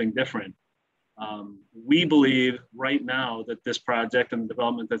something different. We believe right now that this project and the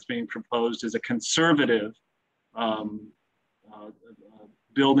development that's being proposed is a conservative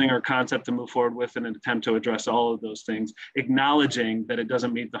building or concept to move forward with in an attempt to address all of those things, acknowledging that it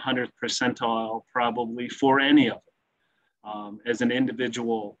doesn't meet the 100th percentile probably for any of it as an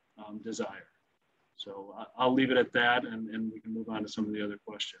individual desire. So I'll leave it at that, and we can move on to some of the other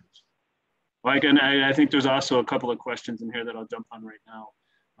questions. Like, and I think there's also a couple of questions in here that I'll jump on right now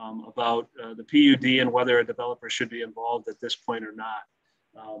about the PUD and whether a developer should be involved at this point or not.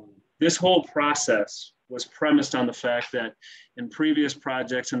 This whole process was premised on the fact that in previous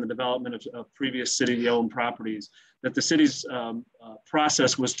projects and the development of previous city-owned properties, that the city's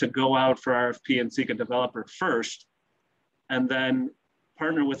process was to go out for RFP and seek a developer first, and then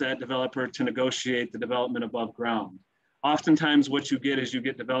partner with that developer to negotiate the development above ground. Oftentimes what you get is you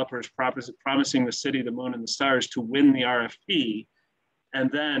get developers promising the city, the moon, and the stars to win the RFP,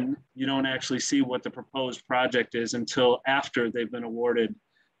 and then you don't actually see what the proposed project is until after they've been awarded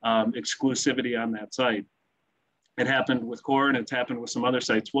exclusivity on that site. It happened with Core and it's happened with some other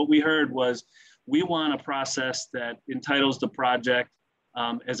sites. What we heard was, we want a process that entitles the project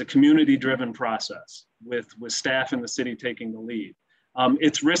as a community-driven process with staff in the city taking the lead.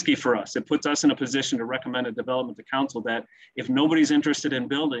 It's risky for us. It puts us in a position to recommend a development to council that, if nobody's interested in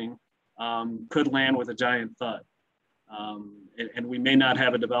building, could land with a giant thud. And we may not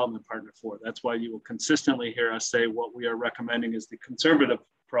have a development partner for it. That's why you will consistently hear us say what we are recommending is the conservative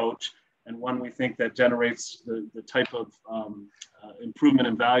approach, and one we think that generates the type of improvement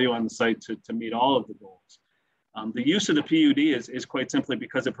in value on the site to meet all of the goals. The use of the PUD is quite simply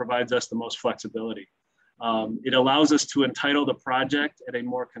because it provides us the most flexibility. It allows us to entitle the project at a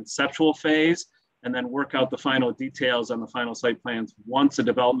more conceptual phase and then work out the final details on the final site plans once a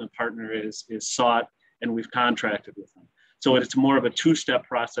development partner is sought and we've contracted with them. So it's more of a two-step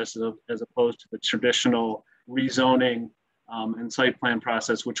process as opposed to the traditional rezoning and site plan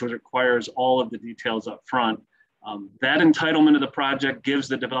process, which requires all of the details up front. That entitlement of the project gives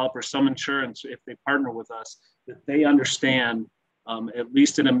the developer some insurance, if they partner with us, that they understand, at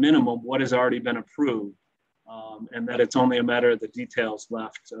least at a minimum, what has already been approved. and that it's only a matter of the details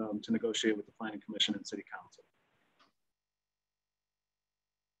left to negotiate with the Planning Commission and City Council.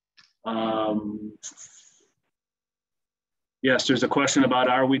 Yes, there's a question about,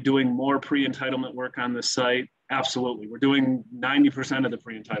 are we doing more pre-entitlement work on this site? Absolutely. We're doing 90% of the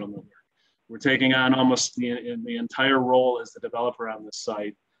pre-entitlement work. We're taking on almost the entire role as the developer on this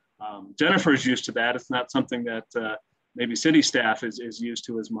site. Jennifer's used to that. It's not something that maybe city staff is used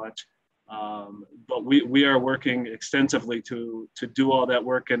to as much. But we are working extensively to do all that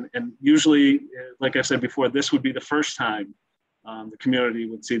work. And usually, like I said before, this would be the first time the community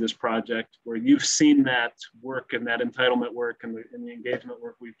would see this project, where you've seen that work and that entitlement work and the engagement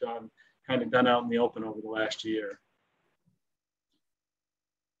work we've done kind of done out in the open over the last year.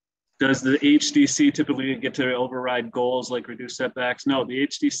 Does the HDC typically get to override goals like reduce setbacks? No, the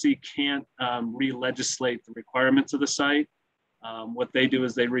HDC can't re-legislate the requirements of the site. What they do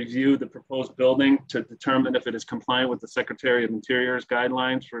is they review the proposed building to determine if it is compliant with the Secretary of Interior's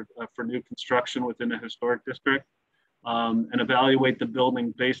guidelines for new construction within a historic district, and evaluate the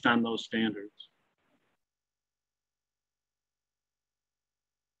building based on those standards.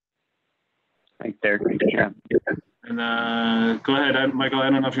 Thanks, Derek. Yeah. And go ahead, Michael.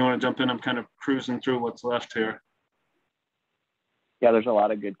 I don't know if you want to jump in. I'm kind of cruising through what's left here. Yeah, there's a lot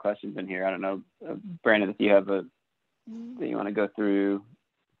of good questions in here. I don't know, Brandon, if you have that you want to go through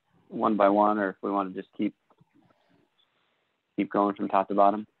one by one, or if we want to just keep going from top to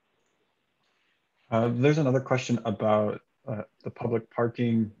bottom. There's another question about the public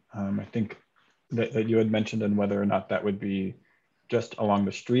parking. I think that you had mentioned, and whether or not that would be just along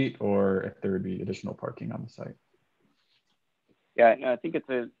the street or if there would be additional parking on the site. Yeah, I think it's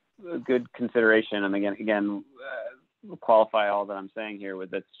a good consideration. And again, we'll qualify all that I'm saying here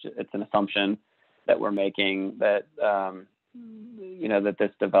with it's an assumption that we're making that that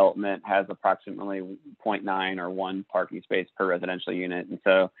this development has approximately 0.9 or 1 parking space per residential unit, and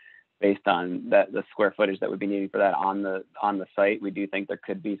so based on that, the square footage that would be needing for that on the site, we do think there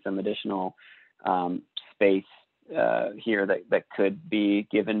could be some additional space here that could be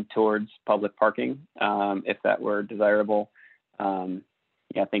given towards public parking if that were desirable.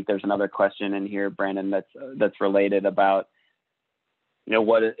 I think there's another question in here, Brandon, that's related about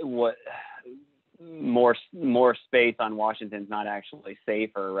what more space on Washington's not actually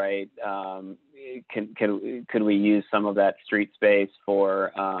safer, right? Could we use some of that street space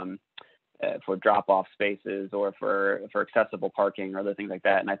for drop-off spaces or for accessible parking or other things like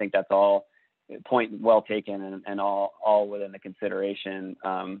that? And I think that's all point well taken and all within the consideration.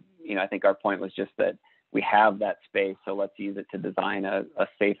 I think our point was just that we have that space, so let's use it to design a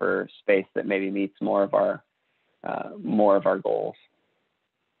safer space that maybe meets more of our goals.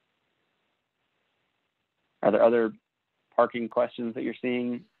 Are there other parking questions that you're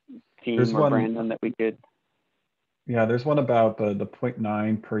seeing, team There's or one, Brandon, that we could? Yeah, there's one about the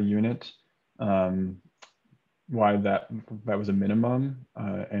 0.9 per unit. Why that was a minimum,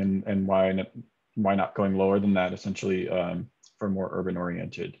 and why not going lower than that, essentially, for a more urban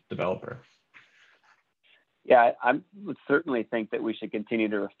oriented developer. Yeah, I would certainly think that we should continue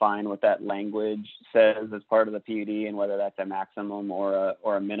to refine what that language says as part of the PUD, and whether that's a maximum or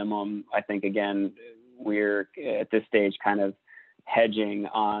a minimum. I think, again, we're at this stage kind of hedging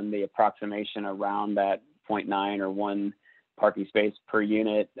on the approximation around that 0.9 or 1 parking space per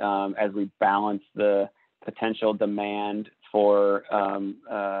unit as we balance the potential demand for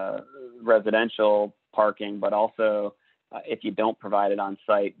residential parking, but also if you don't provide it on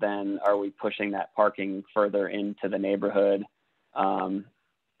site, then are we pushing that parking further into the neighborhood?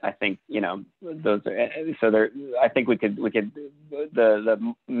 I think those are, so there. I think we could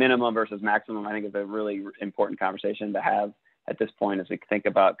the minimum versus maximum, I think, is a really important conversation to have at this point as we think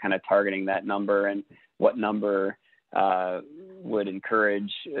about kind of targeting that number and what number would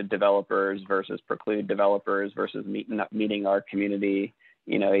encourage developers versus preclude developers versus meeting our community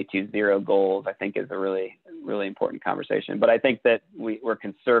A20 goals. I think is a really important conversation. But I think that we're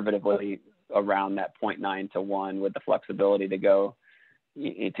conservatively around that 0.9 to 1 with the flexibility to go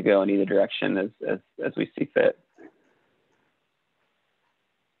in either direction as we see fit.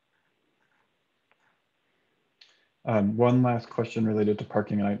 One last question related to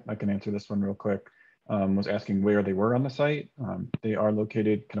parking, and I can answer this one real quick. Was asking where they were on the site. They are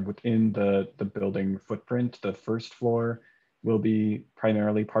located kind of within the building footprint. The first floor will be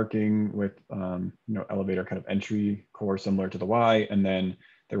primarily parking with elevator kind of entry core similar to the Y, and then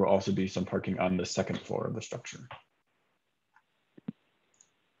there will also be some parking on the second floor of the structure.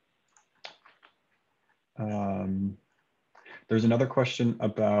 There's another question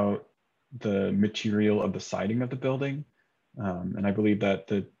about the material of the siding of the building. And I believe that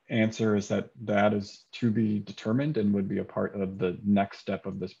the answer is that that is to be determined and would be a part of the next step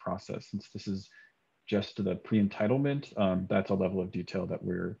of this process. Since this is just the pre-entitlement, that's a level of detail that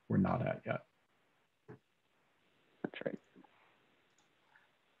we're not at yet. That's right.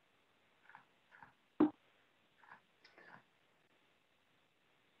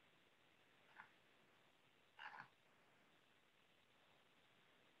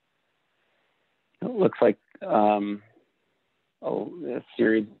 It looks like a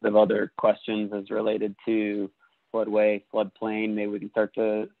series of other questions is related to floodway, floodplain. Maybe we can start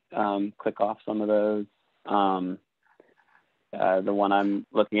to click off some of those. The one I'm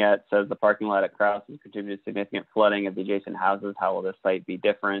looking at says the parking lot at Krause has contributed to significant flooding of the adjacent houses. How will this site be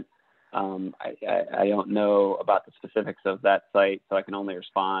different? I don't know about the specifics of that site, so I can only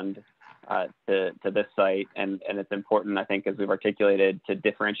respond to this site. And it's important, I think, as we've articulated, to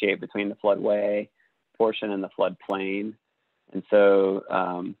differentiate between the floodway portion and the floodplain. And so,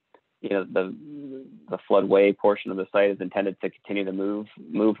 the floodway portion of the site is intended to continue to move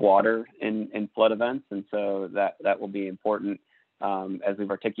water in flood events, and so that will be important. As we've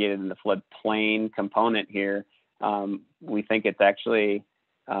articulated in the floodplain component here, we think it's actually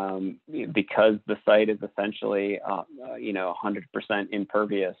because the site is essentially 100%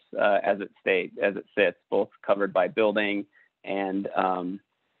 impervious as it sits, both covered by building and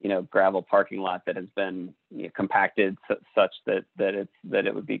gravel parking lot that has been compacted such that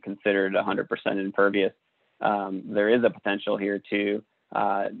it would be considered 100% impervious. There is a potential here to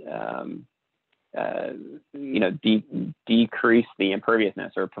decrease the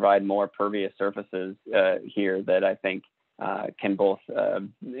imperviousness or provide more pervious surfaces here that I think can both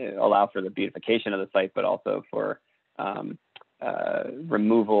allow for the beautification of the site, but also for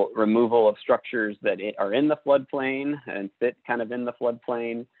removal of structures that are in the floodplain and fit kind of in the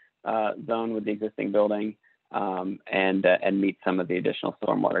floodplain zone with the existing building, and meet some of the additional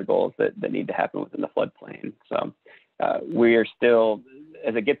stormwater goals that need to happen within the floodplain. So we are still,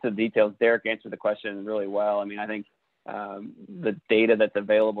 as it gets to the details, Derek answered the question really well. I mean, I think the data that's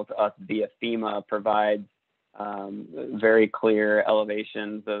available to us via FEMA provides very clear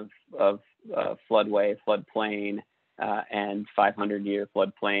elevations of floodway, floodplain, and 500-year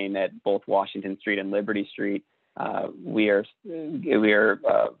floodplain at both Washington Street and Liberty Street. We are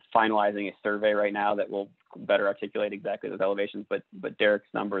finalizing a survey right now that will better articulate exactly those elevations. But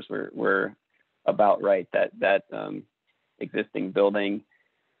Derek's numbers were about right. That existing building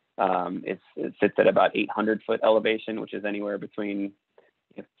it sits at about 800-foot elevation, which is anywhere between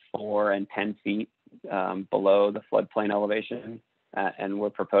 4 and 10 feet below the floodplain elevation, and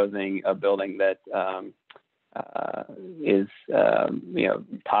we're proposing a building that is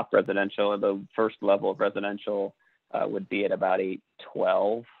top residential. The first level of residential would be at about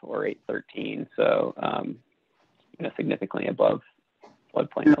 812 or 813, so significantly above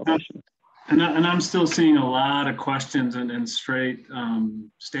floodplain elevation. And I'm still seeing a lot of questions and straight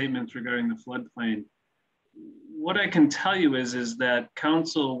statements regarding the floodplain. What I can tell you is that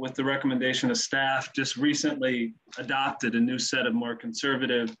council, with the recommendation of staff, just recently adopted a new set of more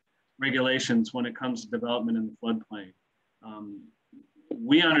conservative regulations when it comes to development in the floodplain.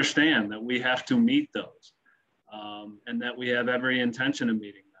 We understand that we have to meet those, and that we have every intention of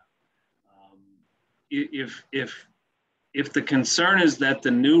meeting them. If the concern is that the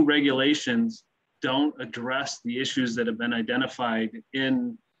new regulations don't address the issues that have been identified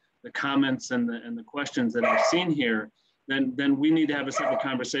in the comments and the questions that I've seen here, then we need to have a separate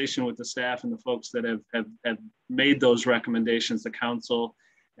conversation with the staff and the folks that have made those recommendations to council,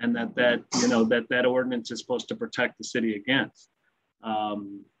 and that ordinance is supposed to protect the city against.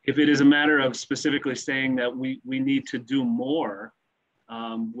 If it is a matter of specifically saying that we need to do more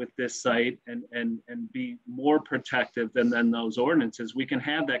with this site and be more protective than those ordinances, we can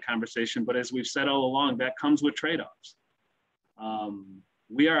have that conversation. But as we've said all along, that comes with trade-offs.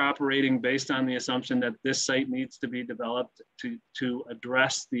 We are operating based on the assumption that this site needs to be developed to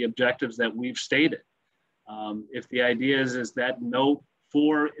address the objectives that we've stated. If the idea is that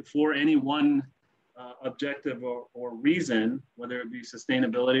for any one objective or reason, whether it be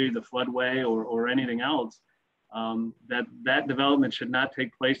sustainability, the floodway, or anything else, that development should not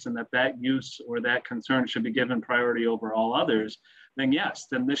take place, and that use or that concern should be given priority over all others, then yes,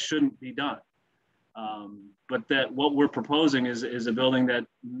 then this shouldn't be done. But that what we're proposing is a building that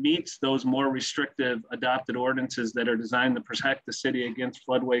meets those more restrictive adopted ordinances that are designed to protect the city against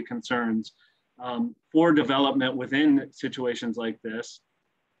floodway concerns for development within situations like this,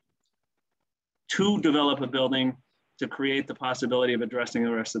 to develop a building to create the possibility of addressing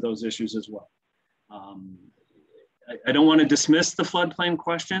the rest of those issues as well. I don't want to dismiss the floodplain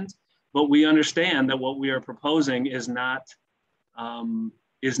questions, but we understand that what we are proposing is not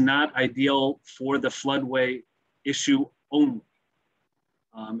is not ideal for the floodway issue only.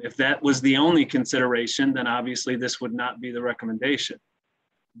 If that was the only consideration, then obviously this would not be the recommendation.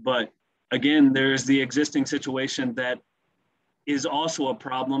 But again, there's the existing situation that is also a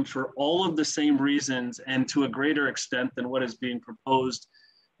problem for all of the same reasons and to a greater extent than what is being proposed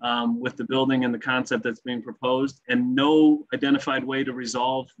with the building and the concept that's being proposed, and no identified way to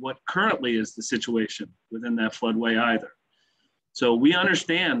resolve what currently is the situation within that floodway either. So we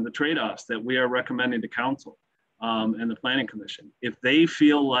understand the trade-offs that we are recommending to council and the Planning Commission. If they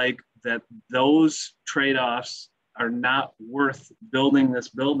feel like that those trade-offs are not worth building this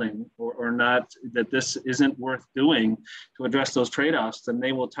building, or not, that this isn't worth doing to address those trade-offs, then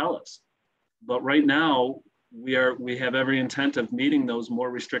they will tell us. But right now, we have every intent of meeting those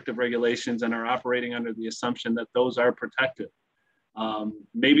more restrictive regulations and are operating under the assumption that those are protected.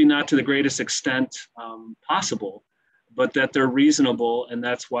 Maybe not to the greatest extent possible, but that they're reasonable, and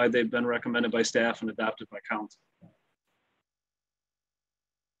that's why they've been recommended by staff and adopted by council.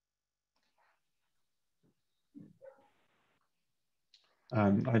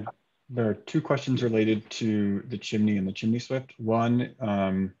 There are two questions related to the chimney and the chimney swift.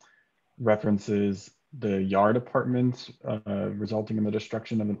 One references the yard apartments resulting in the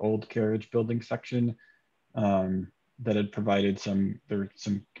destruction of an old carriage building section that had provided some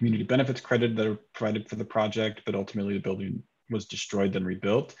community benefits credit that were provided for the project, but ultimately the building was destroyed and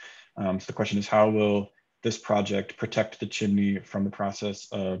rebuilt. So the question is, how will this project protect the chimney from the process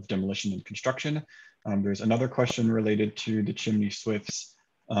of demolition and construction? There's another question related to the chimney swifts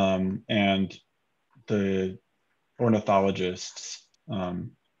and the ornithologists. The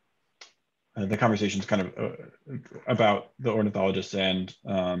conversation is kind of about the ornithologists and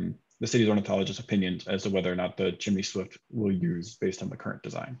the city's ornithologist opinions as to whether or not the chimney swift will use based on the current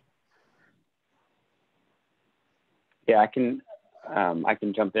design. Yeah, I can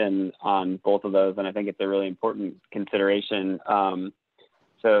jump in on both of those, and I think it's a really important consideration.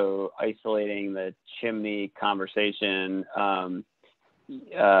 So isolating the chimney conversation, I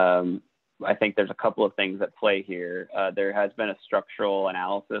think there's a couple of things at play here. There has been a structural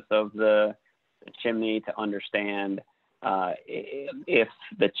analysis of the chimney to understand if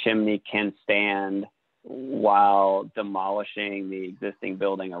the chimney can stand while demolishing the existing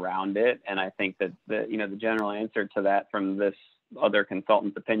building around it. And I think that the general answer to that from this other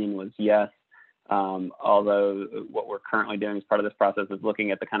consultant's opinion was yes. Although what we're currently doing as part of this process is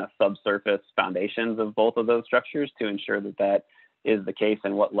looking at the kind of subsurface foundations of both of those structures to ensure that that is the case,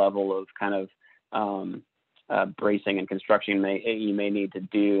 and what level of kind of bracing and construction you may need to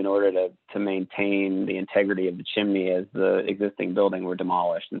do in order to maintain the integrity of the chimney as the existing building were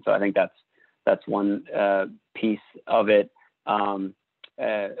demolished. And so I think that's one piece of it. I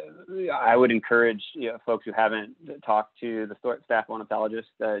would encourage folks who haven't talked to the staff ornithologist,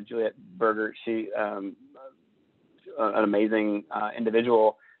 Juliet Berger. She an amazing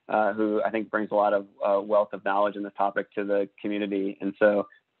individual who I think brings a lot of wealth of knowledge in this topic to the community. And so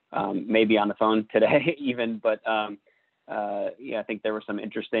maybe on the phone today even, but yeah, I think there was some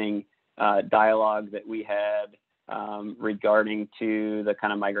interesting dialogue that we had regarding to the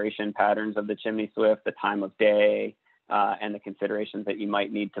kind of migration patterns of the chimney swift, the time of day, and the considerations that you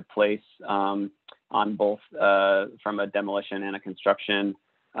might need to place on both from a demolition and a construction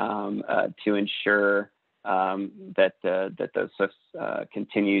to ensure that those swifts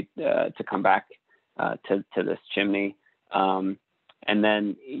continue to come back to this chimney. And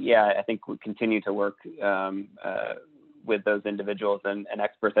then, yeah, I think we continue to work with those individuals and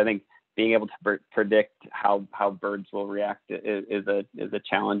experts. I think being able to predict how birds will react is a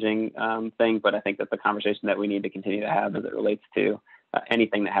challenging thing, but I think that's a conversation that we need to continue to have as it relates to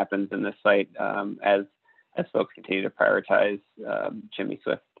anything that happens in this site as folks continue to prioritize chimney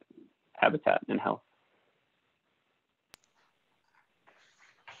swift habitat and health.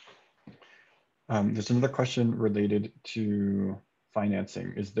 There's another question related to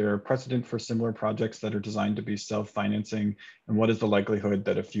financing. Is there a precedent for similar projects that are designed to be self-financing? And what is the likelihood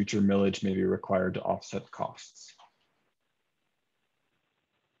that a future millage may be required to offset costs?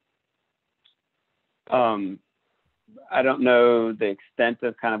 I don't know the extent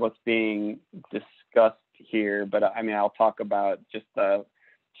of kind of what's being discussed here, but I mean, I'll talk about just the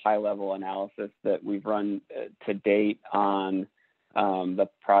high-level analysis that we've run to date on the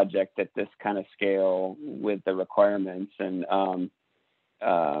project at this kind of scale with the requirements. And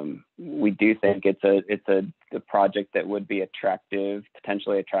we do think it's a project that would be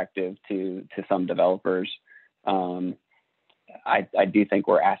potentially attractive to some developers. I do think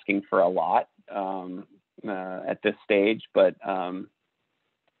we're asking for a lot at this stage, but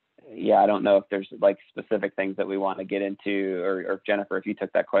yeah, I don't know if there's like specific things that we want to get into, or Jennifer, if you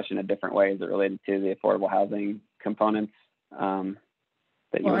took that question a different way, is it related to the affordable housing components that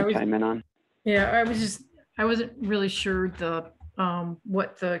you Well, would chime in on? Yeah, I wasn't really sure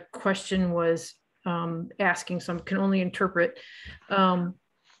what the question was asking, so I can only interpret.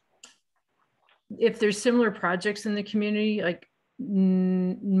 If there's similar projects in the community, like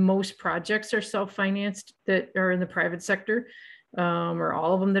most projects are self-financed that are in the private sector, or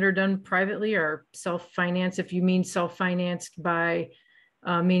all of them that are done privately are self-financed. If you mean self-financed by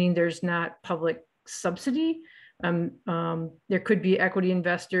meaning there's not public subsidy, there could be equity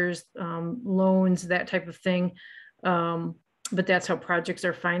investors, loans, that type of thing. But that's how projects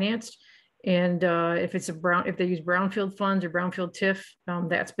are financed. And if they use brownfield funds or brownfield TIF,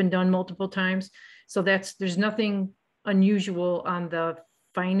 that's been done multiple times. So there's nothing unusual on the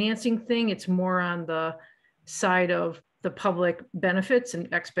financing thing. It's more on the side of the public benefits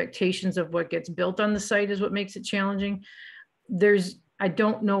and expectations of what gets built on the site is what makes it challenging. I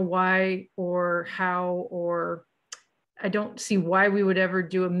don't know why or how, or I don't see why we would ever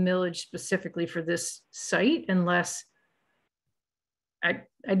do a millage specifically for this site unless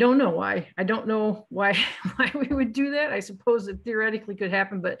I don't know why. I don't know why we would do that. I suppose it theoretically could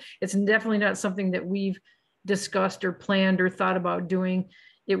happen, but it's definitely not something that we've discussed or planned or thought about doing.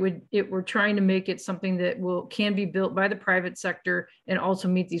 We're trying to make it something that can be built by the private sector and also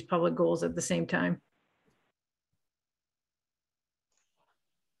meet these public goals at the same time.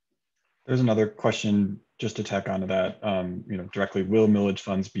 There's another question just to tack onto that. Directly, will millage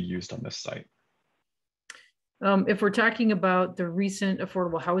funds be used on this site? If we're talking about the recent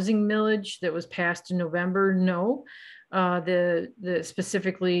affordable housing millage that was passed in November, no, the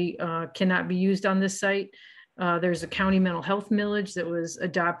specifically cannot be used on this site. There's a county mental health millage that was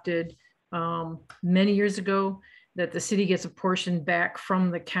adopted many years ago that the city gets a portion back from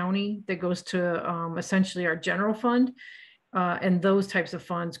the county that goes to essentially our general fund. And those types of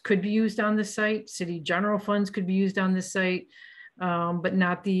funds could be used on this site. City general funds could be used on this site. But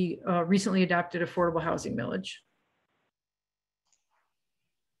not the recently adopted affordable housing millage.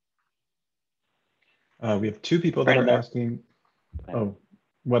 We have two people that are asking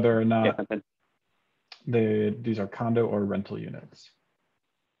whether or not these are condo or rental units.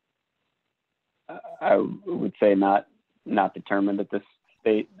 I would say not determined at this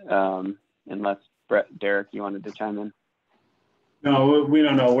state, unless Derek, you wanted to chime in. No, we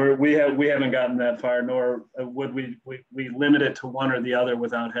don't know. We haven't gotten that far, nor would we limit it to one or the other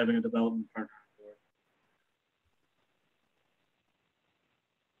without having a development partner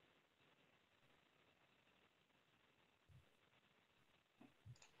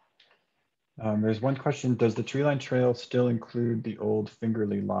on board. There's one question. Does the Treeline Trail still include the old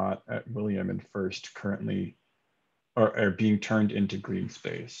Fingerly lot at William and First currently or being turned into green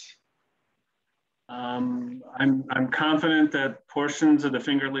space? I'm confident that portions of the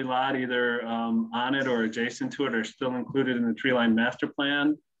Fingerly lot, either on it or adjacent to it, are still included in the Treeline master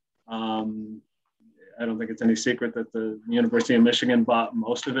plan. I don't think it's any secret that the University of Michigan bought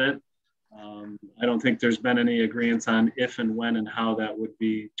most of it. I don't think there's been any agreements on if and when and how that would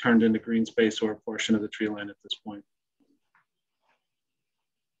be turned into green space or a portion of the tree line at this point.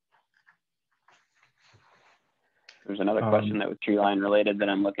 There's another question that was tree line related that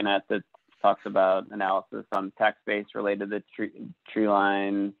I'm looking at that talks about analysis on tax base related to tree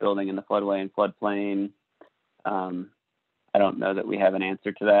line building in the floodway and floodplain. I don't know that we have an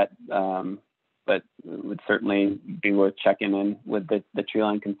answer to that, but it would certainly be worth checking in with the tree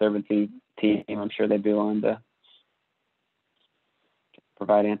line conservancy team. I'm sure they'd be willing to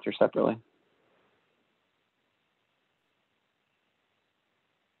provide answers separately.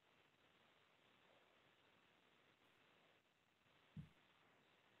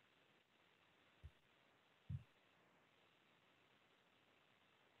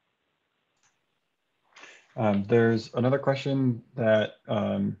 There's another question that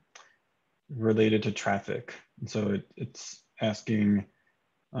related to traffic. And so it's asking,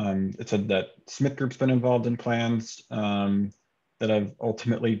 it said that Smith Group's been involved in plans that have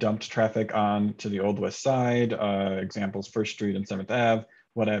ultimately dumped traffic on to the Old West Side, examples 1st Street and 7th Ave.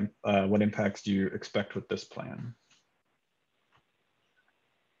 What impacts do you expect with this plan?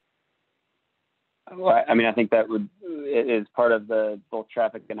 Well, I mean, I think that it is part of the both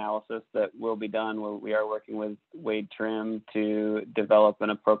traffic analysis that will be done. We are working with Wade Trim to develop an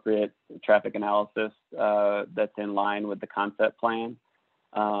appropriate traffic analysis that's in line with the concept plan.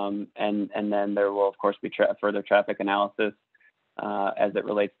 And then there will, of course, be further traffic analysis as it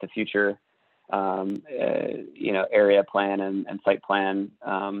relates to future, area plan and site plan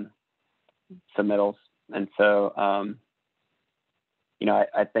submittals. And so,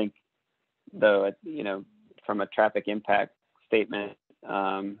 I think though, from a traffic impact statement,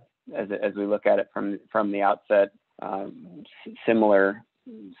 as we look at it from the outset, similar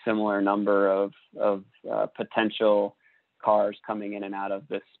number of potential cars coming in and out of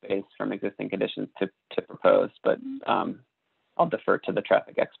this space from existing conditions to propose, but I'll defer to the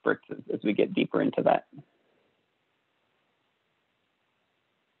traffic experts as we get deeper into that.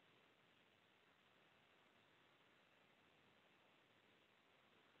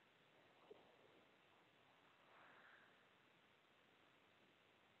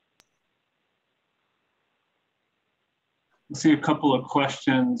 I see a couple of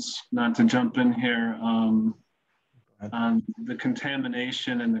questions, not to jump in here, on the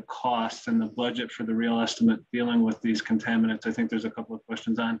contamination and the cost and the budget for the real estimate dealing with these contaminants. I think there's a couple of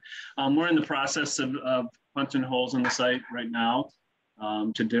questions on. We're in the process of punching holes in the site right now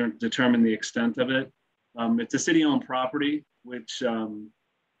to determine the extent of it. It's a city-owned property, which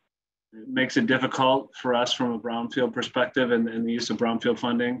makes it difficult for us from a brownfield perspective and the use of brownfield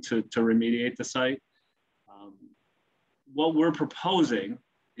funding to remediate the site. What we're proposing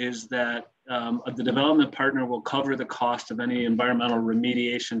is that the development partner will cover the cost of any environmental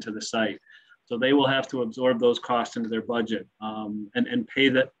remediation to the site. So they will have to absorb those costs into their budget and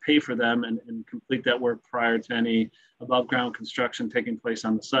pay for them and complete that work prior to any above ground construction taking place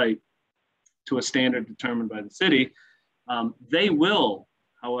on the site to a standard determined by the city. They will,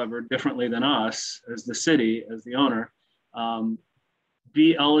 however, differently than us as the city, as the owner,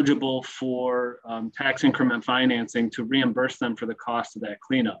 be eligible for tax increment financing to reimburse them for the cost of that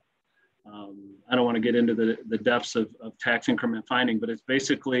cleanup. I don't want to get into the depths of tax increment finding, but it's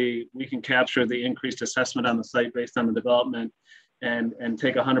basically, we can capture the increased assessment on the site based on the development and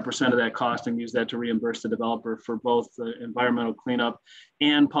take 100% of that cost and use that to reimburse the developer for both the environmental cleanup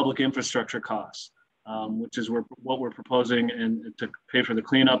and public infrastructure costs, which is what we're proposing, and to pay for the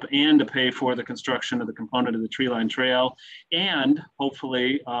cleanup and to pay for the construction of the component of the tree line trail and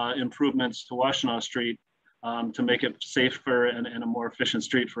hopefully improvements to Washtenaw Street to make it safer and a more efficient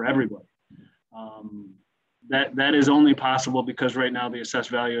street for everybody. That is only possible because right now the assessed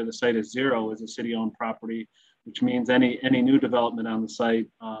value of the site is zero as a city-owned property, which means any new development on the site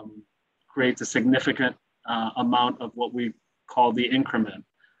creates a significant amount of what we call the increment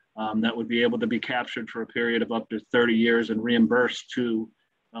that would be able to be captured for a period of up to 30 years and reimbursed to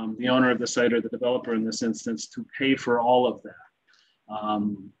the owner of the site or the developer in this instance to pay for all of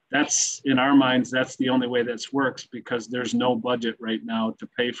that. That's, in our minds, that's the only way this works because there's no budget right now to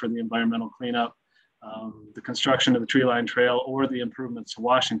pay for the environmental cleanup, the construction of the tree line trail, or the improvements to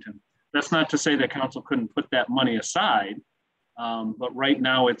Washington. That's not to say that council couldn't put that money aside, but right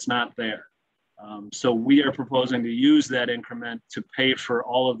now it's not there. So we are proposing to use that increment to pay for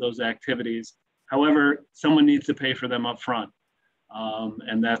all of those activities. However, someone needs to pay for them up front.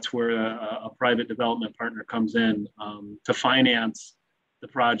 And that's where a private development partner comes in to finance the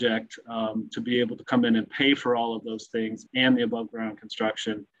project, to be able to come in and pay for all of those things and the above ground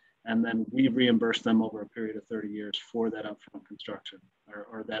construction. And then we reimburse them over a period of 30 years for that upfront construction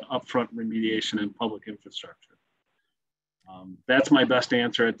or that upfront remediation and public infrastructure. That's my best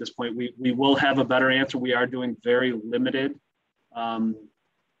answer at this point. We will have a better answer. We are doing very limited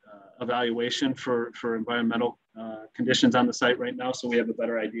evaluation for environmental conditions on the site right now, so we have a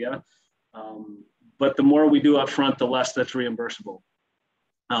better idea. But the more we do up front, the less that's reimbursable.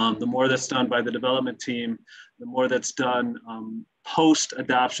 The more that's done by the development team, the more that's done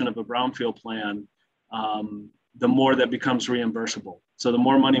post-adoption of a brownfield plan, the more that becomes reimbursable. So the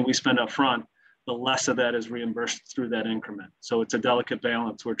more money we spend up front, the less of that is reimbursed through that increment. So it's a delicate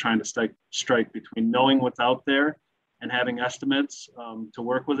balance we're trying to strike between knowing what's out there and having estimates to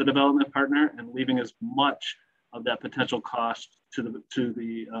work with a development partner and leaving as much of that potential cost to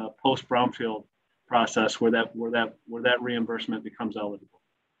the post brownfield process where that reimbursement becomes eligible.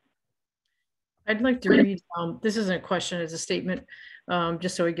 I'd like to read, this isn't a question, it's a statement,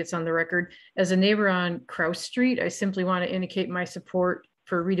 just so it gets on the record. As a neighbor on Kraus Street, I simply want to indicate my support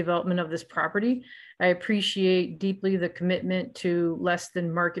for redevelopment of this property. I appreciate deeply the commitment to less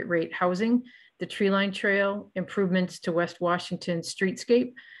than market rate housing, the tree line trail, improvements to West Washington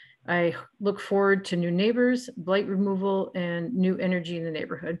streetscape. I look forward to new neighbors, blight removal, and new energy in the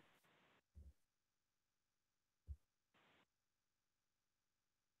neighborhood.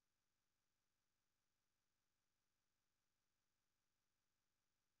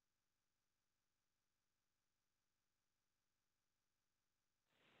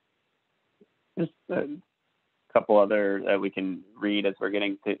 Just a couple other that we can read as we're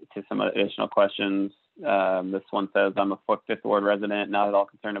getting to some additional questions. This one says, I'm a Fifth Ward resident, not at all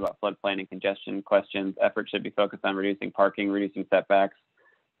concerned about floodplain and congestion questions. Effort should be focused on reducing parking, reducing setbacks,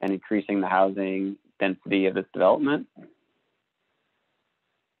 and increasing the housing density of this development.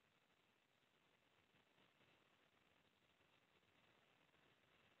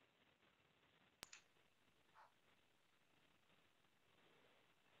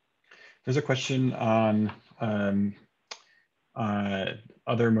 There's a question on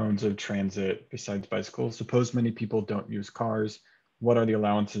other modes of transit besides bicycles. Suppose many people don't use cars. What are the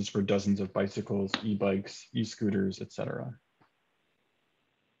allowances for dozens of bicycles, e-bikes, e-scooters, etc.?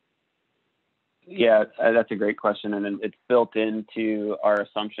 Yeah, that's a great question, and it's built into our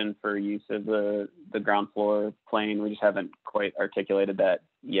assumption for use of the ground floor plane. We just haven't quite articulated that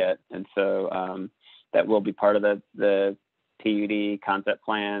yet, and so that will be part of the PUD concept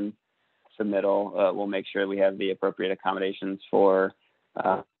plan submittal. We'll make sure we have the appropriate accommodations for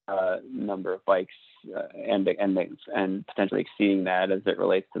number of bikes and potentially exceeding that as it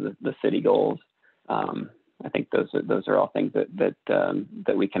relates to the city goals. I think those are all things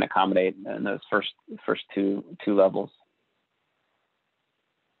that we can accommodate in those first two levels.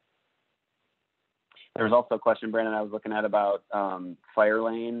 There was also a question, Brandon, I was looking at about fire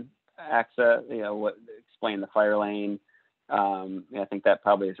lane access. Explain the fire lane. I think that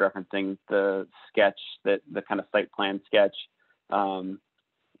probably is referencing the sketch, the kind of site plan sketch.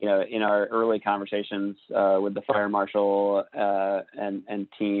 In our early conversations with the fire marshal and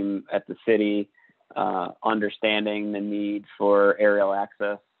team at the city, understanding the need for aerial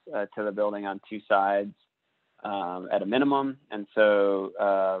access to the building on two sides at a minimum. And so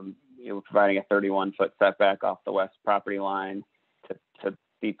we're providing a 31-foot setback off the west property line to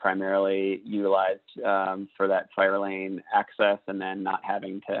be primarily utilized for that fire lane access, and then not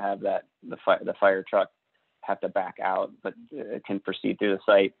having to have the fire truck have to back out, but it can proceed through the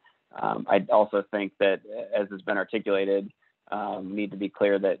site. I also think that, as has been articulated, need to be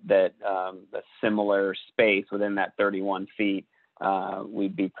clear that a similar space within that 31 feet,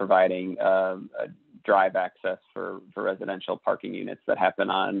 we'd be providing a drive access for residential parking units that happen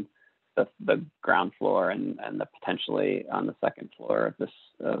on the ground floor and potentially on the second floor of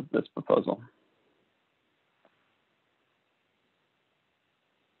this proposal.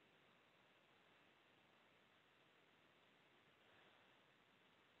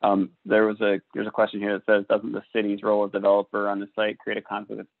 There's a question here that says, doesn't the city's role as developer on the site create a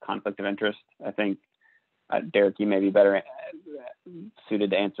conflict of interest? I think, Derek, you may be better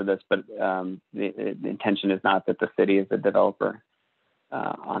suited to answer this, but the intention is not that the city is the developer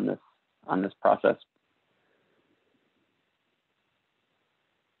on this process.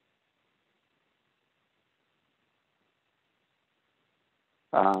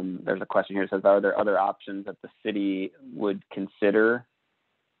 There's a question here that says, are there other options that the city would consider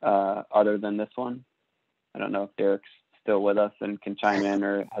other than this one? I don't know if Derek's still with us and can chime in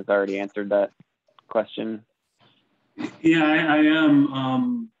or has already answered that question. Yeah, I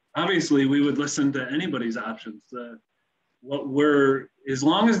am. Obviously, we would listen to anybody's options. As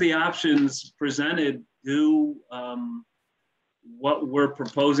long as the options presented do what we're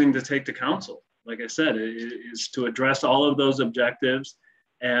proposing to take to council, like I said, is to address all of those objectives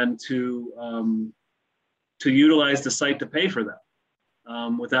and to utilize the site to pay for them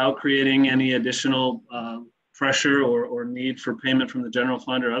without creating any additional pressure or need for payment from the general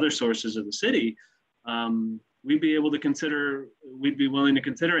fund or other sources of the city. We'd be willing to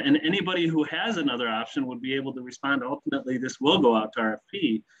consider, and anybody who has another option would be able to respond. Ultimately, this will go out to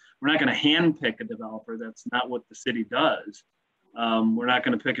RFP. We're not going to handpick a developer. That's not what the city does. We're not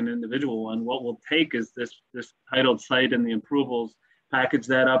going to pick an individual one. What we'll take is this titled site and the approvals, package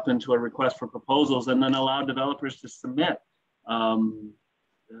that up into a request for proposals, and then allow developers to submit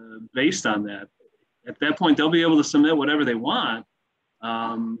based on that. At that point, they'll be able to submit whatever they want.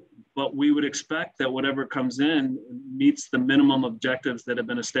 But we would expect that whatever comes in meets the minimum objectives that have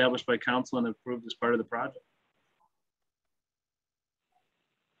been established by council and approved as part of the project.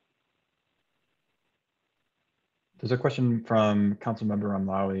 There's a question from Councilmember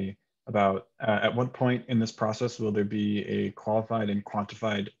Amlawi about at what point in this process will there be a qualified and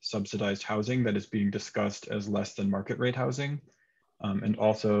quantified subsidized housing that is being discussed as less than market rate housing? And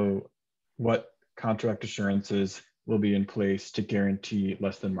also, what contract assurances will be in place to guarantee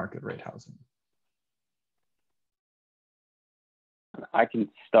less than market rate housing? I can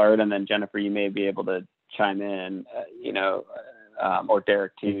start, and then Jennifer, you may be able to chime in, or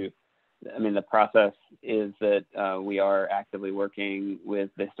Derek too. I mean, the process is that we are actively working with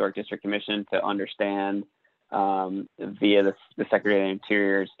the Historic District Commission to understand via the Secretary of the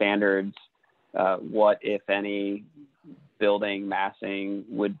Interior standards what, if any, building massing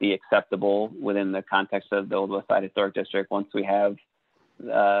would be acceptable within the context of the Old West Side Historic District. Once we have,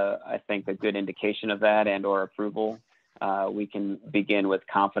 I think, a good indication of that and or approval, we can begin with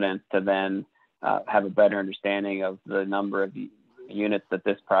confidence to then have a better understanding of the number of units that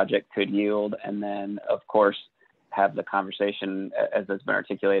this project could yield. And then, of course, have the conversation, as has been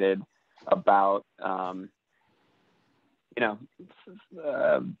articulated, about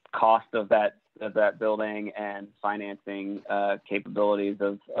cost of that building and financing capabilities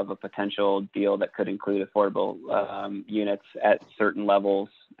of a potential deal that could include affordable units at certain levels,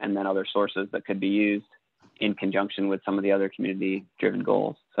 and then other sources that could be used in conjunction with some of the other community-driven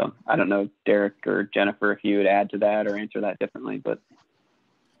goals. So I don't know, Derek or Jennifer, if you would add to that or answer that differently, but.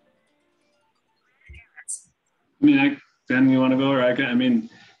 I mean, Dan, you want to go, or I can? I mean,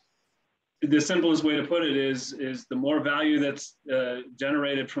 the simplest way to put it is the more value that's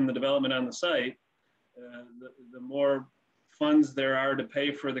generated from the development on the site, the more funds there are to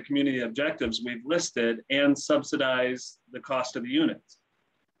pay for the community objectives we've listed and subsidize the cost of the units.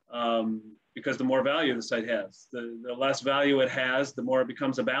 Because the more value the site has, the less value it has, the more it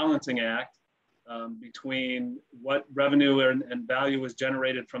becomes a balancing act between what revenue and value is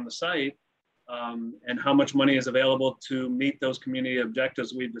generated from the site and how much money is available to meet those community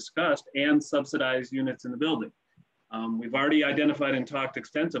objectives we've discussed and subsidize units in the building. We've already identified and talked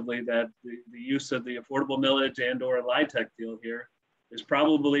extensively that the use of the affordable millage and or LIHTC deal here is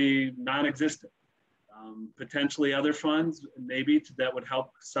probably non-existent. Potentially other funds, maybe that would help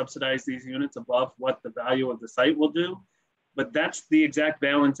subsidize these units above what the value of the site will do. But that's the exact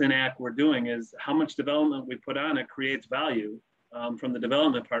balancing act we're doing, is how much development we put on it creates value from the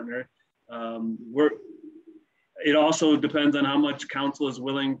development partner. It also depends on how much council is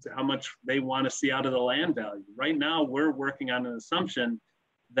willing to, how much they want to see out of the land value. Right now, we're working on an assumption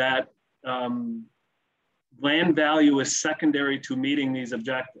that land value is secondary to meeting these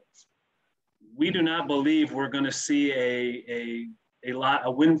objectives. We do not believe we're going to see a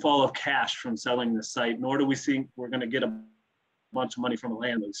windfall of cash from selling this site, nor do we think we're going to get a bunch of money from a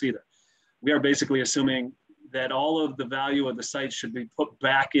land lease either. We are basically assuming that all of the value of the site should be put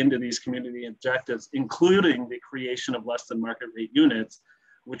back into these community objectives, including the creation of less than market rate units,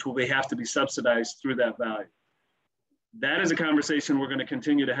 which will have to be subsidized through that value. That is a conversation we're going to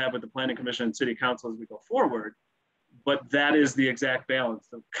continue to have with the Planning Commission and City Council as we go forward, but that is the exact balance.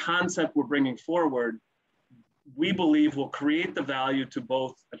 The concept we're bringing forward, we believe will create the value to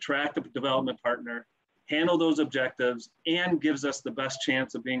both attract a development partner, handle those objectives, and gives us the best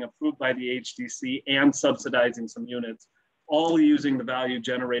chance of being approved by the HDC and subsidizing some units, all using the value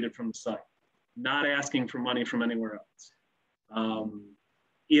generated from the site, not asking for money from anywhere else.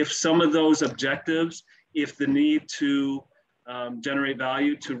 If some of those objectives, if the need to generate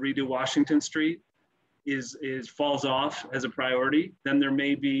value to redo Washington Street falls off as a priority, then there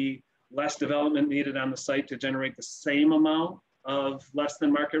may be less development needed on the site to generate the same amount of less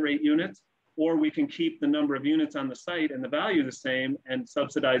than market rate units, or we can keep the number of units on the site and the value the same and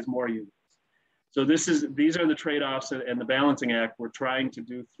subsidize more units. So these are the trade-offs and the balancing act we're trying to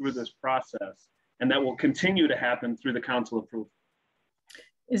do through this process, and that will continue to happen through the council approval.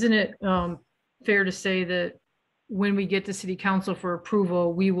 Isn't it fair to say that when we get to City Council for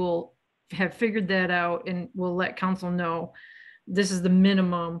approval, we will have figured that out and we'll let council know this is the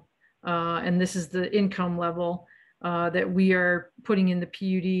minimum and this is the income level that we are putting in the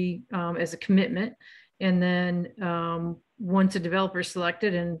PUD as a commitment. And then once a developer is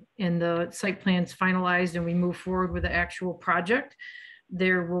selected and the site plan's finalized and we move forward with the actual project,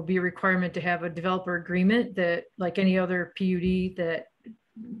 there will be a requirement to have a developer agreement that, like any other PUD, that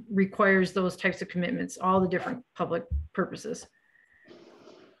requires those types of commitments, all the different public purposes.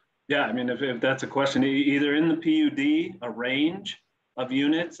 Yeah, I mean, if that's a question, either in the PUD, a range of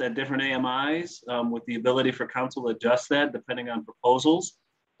units at different AMIs with the ability for council to adjust that depending on proposals.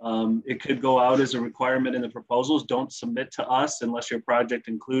 It could go out as a requirement in the proposals. Don't submit to us unless your project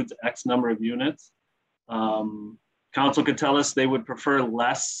includes X number of units. Council could tell us they would prefer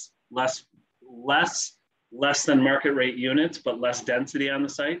less than market rate units, but less density on the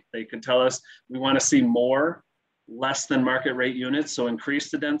site. They could tell us we want to see more less than market rate units, so increase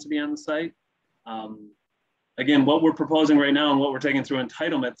the density on the site. Again, what we're proposing right now and what we're taking through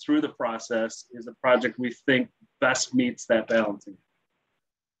entitlement through the process is a project we think best meets that balancing.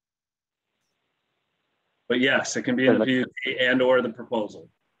 But yes, it can be in the PUD and or the proposal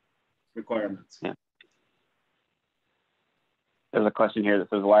requirements. Yeah. There's a question here that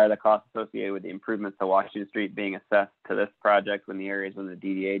says, why are the costs associated with the improvements to Washington Street being assessed to this project when the area is in the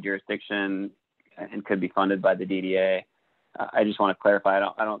DDA jurisdiction and could be funded by the DDA? I just want to clarify,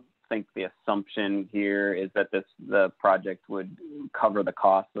 I don't think the assumption here is that the project would cover the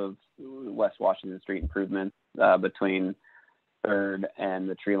cost of West Washington Street improvements between 3rd and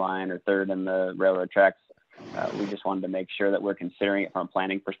the tree line or 3rd and the railroad tracks. we just wanted to make sure that we're considering it from a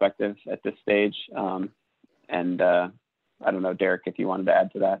planning perspective at this stage. And I don't know, Derek, if you wanted to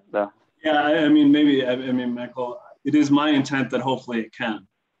add to that, though. Yeah, I mean, Michael, it is my intent that hopefully it can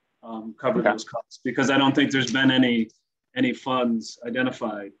cover those costs, because I don't think there's been any funds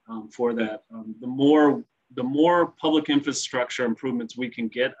identified for that. The more public infrastructure improvements we can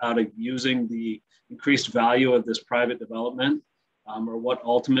get out of using the increased value of this private development, or what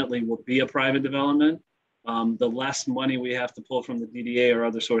ultimately will be a private development, the less money we have to pull from the DDA or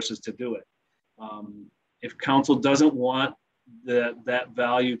other sources to do it. If council doesn't want that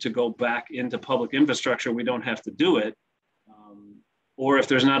value to go back into public infrastructure, we don't have to do it. Or if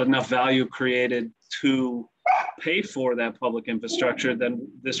there's not enough value created to pay for that public infrastructure, then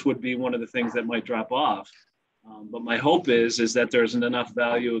this would be one of the things that might drop off. But my hope is that there's enough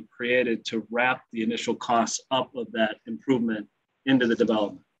value created to wrap the initial costs up of that improvement into the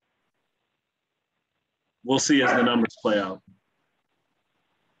development. We'll see as the numbers play out.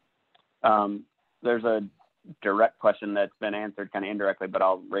 There's a direct question that's been answered kind of indirectly, but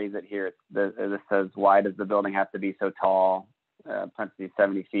I'll raise it here. This says, why does the building have to be so tall? Parentheses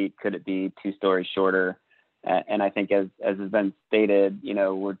 70 feet. Could it be 2 stories shorter? And I think, as has been stated,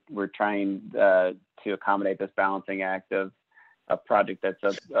 we're trying to accommodate this balancing act of a project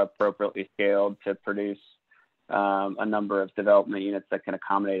that's appropriately scaled to produce a number of development units that can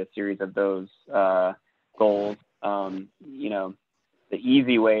accommodate a series of those goals. The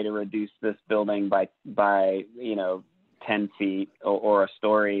easy way to reduce this building by 10 feet or a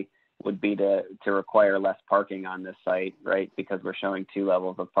story would be to require less parking on this site, right? Because we're showing 2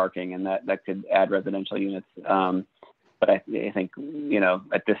 levels of parking, and that could add residential units. But I think,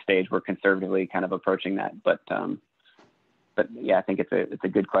 at this stage, we're conservatively kind of approaching that. But yeah, I think it's a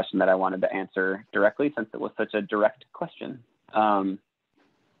good question that I wanted to answer directly, since it was such a direct question.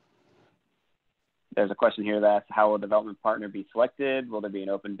 There's a question here that asks, how will a development partner be selected? Will there be an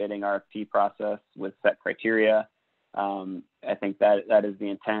open bidding RFP process with set criteria? I think that is the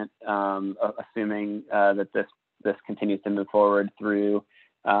intent, assuming that this continues to move forward through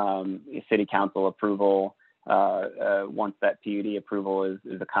city council approval. Once that PUD approval is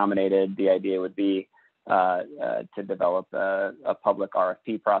accommodated, the idea would be to develop a public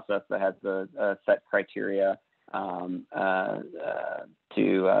RFP process that has a set criteria to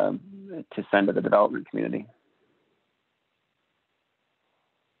send to the development community.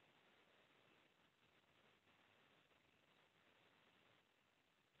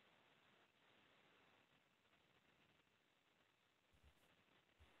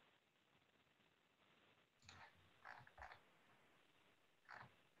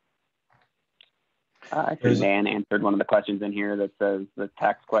 I think Nan answered one of the questions in here that says the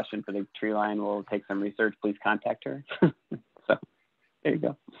tax question for the tree line will take some research. Please contact her. So there you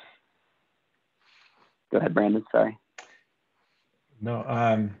go. Go ahead, Brandon. Sorry.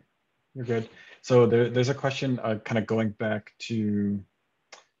 No, you're good. So there's a question kind of going back to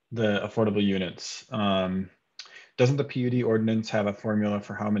the affordable units. Doesn't the PUD ordinance have a formula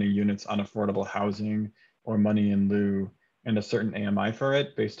for how many units on affordable housing or money in lieu and a certain AMI for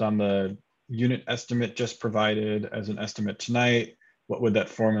it based on the unit estimate just provided as an estimate tonight? What would that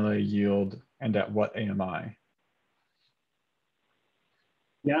formula yield and at what AMI?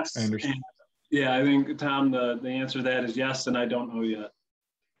 Yes. I understand. Yeah, I think, Tom, the answer to that is yes, and I don't know yet.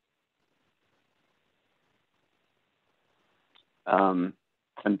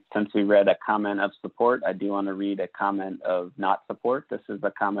 Since we read a comment of support, I do want to read a comment of not support. This is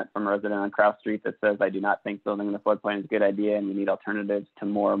a comment from a resident on Cross Street that says, I do not think building in the floodplain is a good idea, and we need alternatives to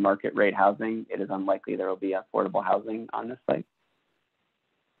more market rate housing. It is unlikely there will be affordable housing on this site.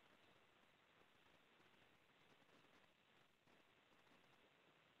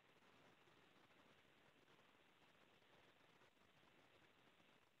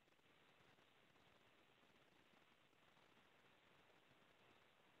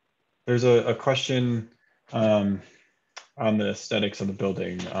 There's a question on the aesthetics of the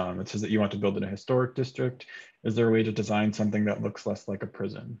building. It says that you want to build in a historic district. Is there a way to design something that looks less like a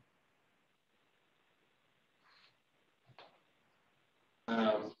prison?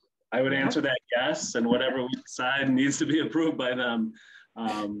 I would answer that yes, and whatever we decide needs to be approved by them.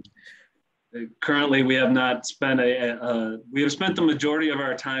 Currently, we have not spent we have spent the majority of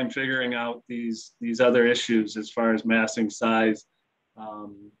our time figuring out these other issues as far as massing, size,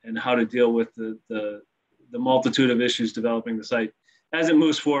 and how to deal with the multitude of issues developing the site. As it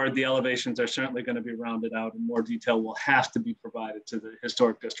moves forward, the elevations are certainly going to be rounded out, and more detail will have to be provided to the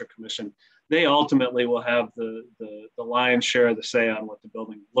Historic District Commission. They ultimately will have the lion's share of the say on what the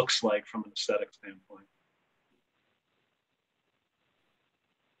building looks like from an aesthetic standpoint.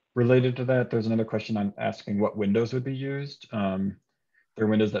 Related to that, there's another question on asking what windows would be used. They're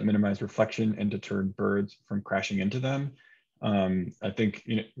windows that minimize reflection and deter birds from crashing into them. I think,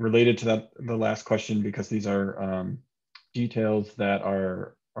 you know, related to that, the last question, because these are details that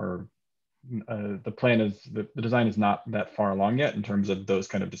are the plan is, the design is not that far along yet in terms of those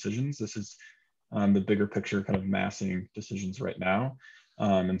kind of decisions. This is the bigger picture kind of massing decisions right now.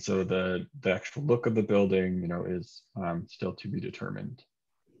 And so the actual look of the building, you know, is still to be determined.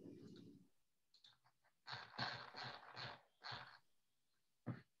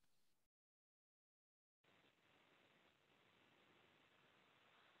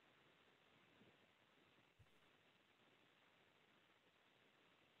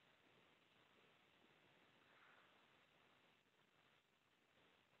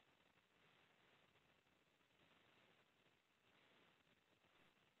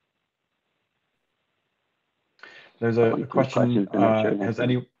 There's a question, has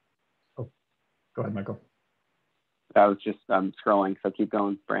any, oh, go ahead, Michael. I was just scrolling, so keep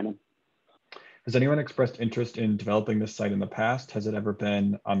going, Brandon. Has anyone expressed interest in developing this site in the past? Has it ever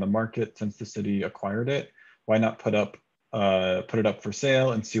been on the market since the city acquired it? Why not put it up for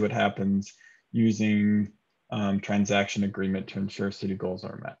sale and see what happens using transaction agreement to ensure city goals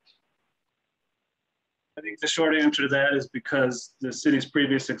are met? I think the short answer to that is because the city's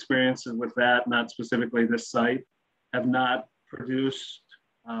previous experiences with that, not specifically this site, have not produced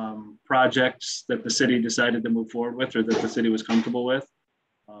projects that the city decided to move forward with or that the city was comfortable with.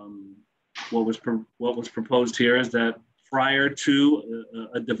 What was proposed here is that prior to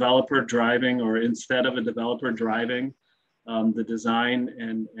a developer driving, or instead of a developer driving the design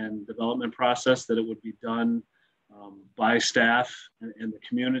and development process, that it would be done by staff and the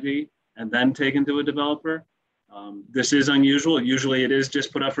community and then taken to a developer. This is unusual. Usually it is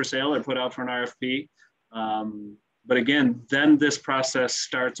just put up for sale or put out for an RFP. But again, then this process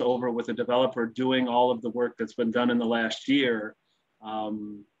starts over with a developer doing all of the work that's been done in the last year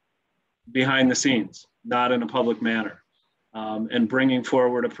behind the scenes, not in a public manner, and bringing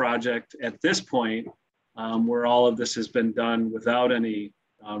forward a project at this point where all of this has been done without any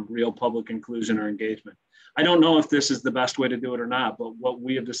real public inclusion or engagement. I don't know if this is the best way to do it or not, but what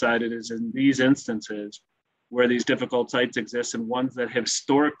we have decided is in these instances where these difficult sites exist and ones that have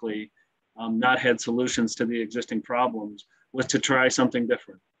historically not had solutions to the existing problems, was to try something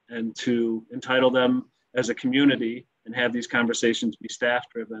different and to entitle them as a community and have these conversations be staff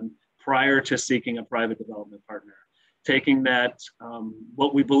driven prior to seeking a private development partner. Taking that,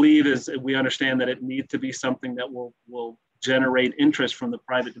 what we believe is, we understand that it needs to be something that will generate interest from the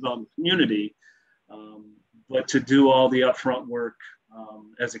private development community, but to do all the upfront work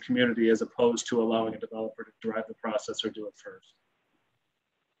as a community, as opposed to allowing a developer to drive the process or do it first.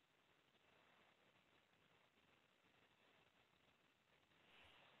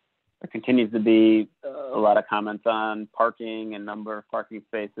 There continues to be a lot of comments on parking and number of parking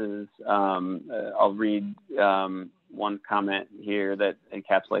spaces. I'll read one comment here that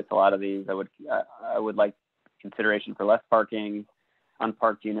encapsulates a lot of these. I would like consideration for less parking.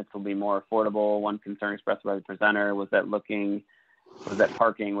 Unparked units will be more affordable. One concern expressed by the presenter was that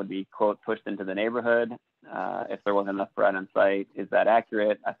parking would be, quote, pushed into the neighborhood if there wasn't enough right on site. Is that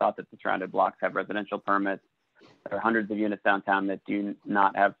accurate? I thought that the surrounded blocks have residential permits. There are hundreds of units downtown that do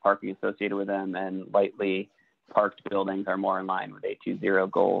not have parking associated with them, and lightly parked buildings are more in line with A20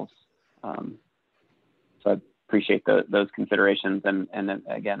 goals. So I appreciate those considerations. And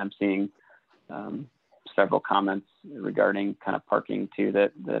again, I'm seeing several comments regarding kind of parking too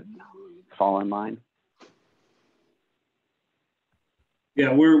that fall in line.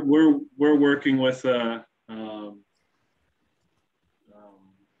 Yeah, we're working with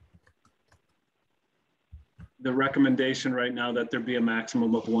the recommendation right now that there be a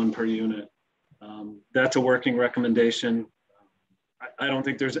maximum of 1 per unit. That's a working recommendation. I don't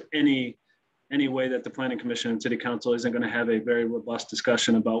think there's any way that the Planning Commission and City Council isn't going to have a very robust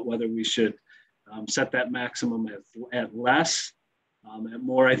discussion about whether we should set that maximum at less, at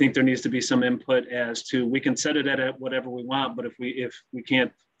more. I think there needs to be some input as to, we can set it at whatever we want, but if we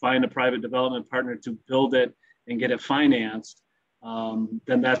can't find a private development partner to build it and get it financed,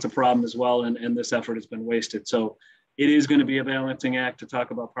 then that's a problem as well, and this effort has been wasted. So it is going to be a balancing act to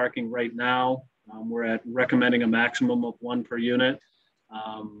talk about parking right now. We're recommending a maximum of 1 per unit,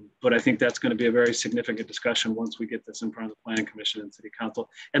 but I think that's going to be a very significant discussion once we get this in front of the Planning Commission and City Council,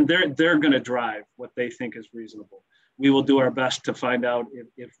 and they're going to drive what they think is reasonable. We will do our best to find out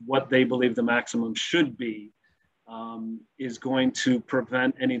if what they believe the maximum should be is going to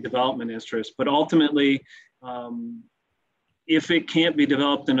prevent any development interest, but ultimately, if it can't be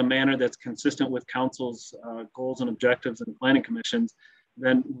developed in a manner that's consistent with council's goals and objectives and planning commissions,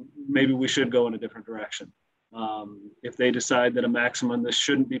 then maybe we should go in a different direction. If they decide that a maximum this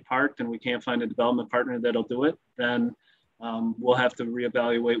shouldn't be parked and we can't find a development partner that'll do it, then we'll have to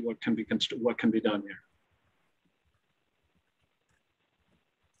reevaluate what can be done here.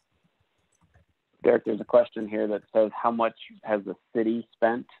 Derek, there's a question here that says, how much has the city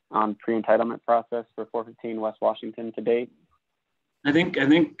spent on pre-entitlement process for 415 West Washington to date? I think I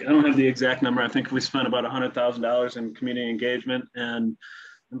don't have the exact number. I think we spent about $100,000 in community engagement and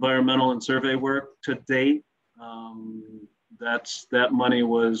environmental and survey work to date. That money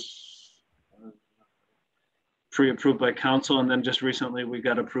was pre-approved by council, and then just recently we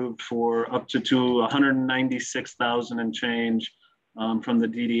got approved for up to 196,000 and change from the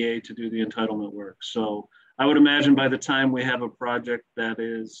DDA to do the entitlement work. So I would imagine by the time we have a project that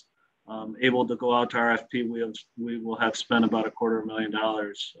is able to go out to RFP, we will have spent about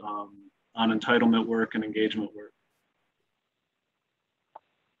 $250,000 on entitlement work and engagement work.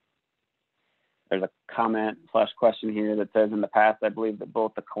 There's a comment / question here that says, in the past, I believe that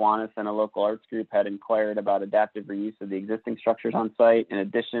both the Kiwanis and a local arts group had inquired about adaptive reuse of the existing structures on site. In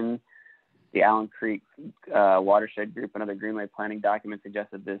addition, the Allen Creek Watershed Group and other Greenway planning documents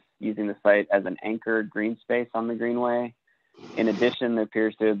suggested this using the site as an anchored green space on the Greenway. In addition, there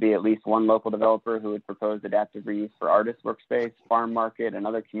appears to be at least one local developer who had proposed adaptive reuse for artist workspace, farm market, and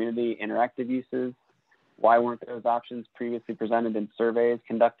other community interactive uses. Why weren't those options previously presented in surveys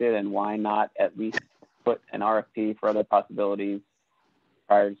conducted, and why not at least put an RFP for other possibilities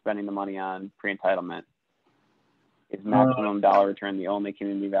prior to spending the money on pre-entitlement? Is maximum dollar return the only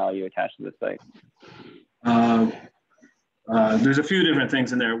community value attached to the site? There's a few different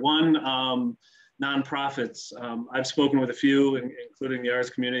things in there. One, nonprofits. I've spoken with a few, including the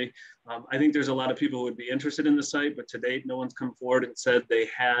arts community. I think there's a lot of people who would be interested in the site, but to date, no one's come forward and said they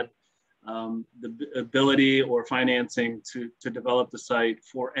had the ability or financing to develop the site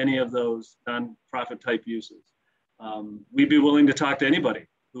for any of those nonprofit type uses. We'd be willing to talk to anybody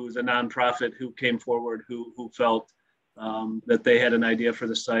who's a nonprofit who came forward, who felt that they had an idea for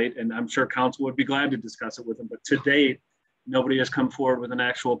the site, and I'm sure council would be glad to discuss it with them. But to date, nobody has come forward with an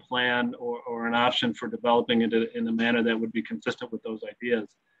actual plan or an option for developing it in a manner that would be consistent with those ideas.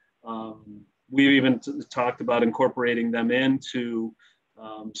 We've even talked about incorporating them into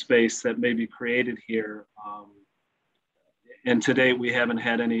space that may be created here. And to date, we haven't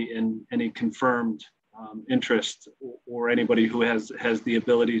had any confirmed interest or anybody who has the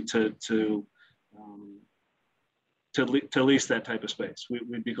ability to lease that type of space.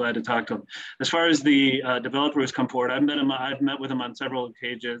 We'd be glad to talk to them. As far as the developer who's come forward, I've met with him on several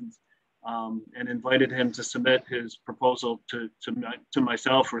occasions and invited him to submit his proposal to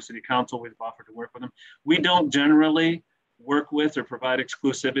myself or city council. We've offered to work with him. We don't generally work with or provide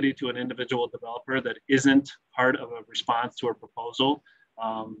exclusivity to an individual developer that isn't part of a response to a proposal.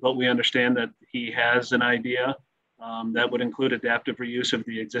 But we understand that he has an idea that would include adaptive reuse of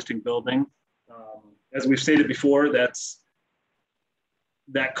the existing building. As we've stated before, that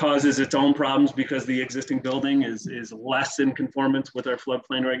causes its own problems because the existing building is less in conformance with our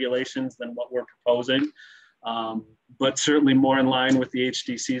floodplain regulations than what we're proposing, but certainly more in line with the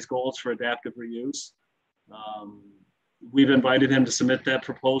HDC's goals for adaptive reuse. We've invited him to submit that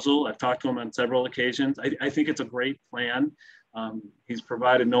proposal. I've talked to him on several occasions. I think it's a great plan. He's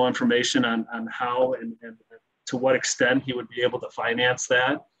provided no information on how and to what extent he would be able to finance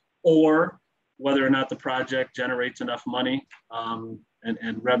that, or whether or not the project generates enough money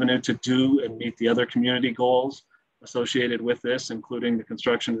and revenue to do and meet the other community goals associated with this, including the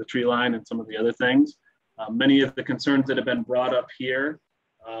construction of the tree line and some of the other things. Many of the concerns that have been brought up here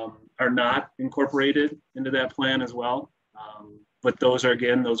are not incorporated into that plan as well. But those are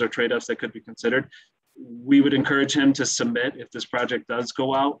trade-offs that could be considered. We would encourage him to submit if this project does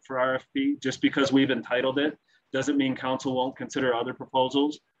go out for RFP. Just because we've entitled it doesn't mean council won't consider other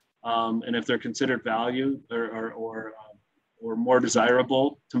proposals. And if they're considered value or more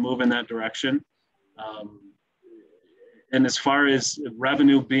desirable to move in that direction. And as far as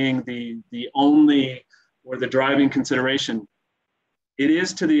revenue being the only or the driving consideration, it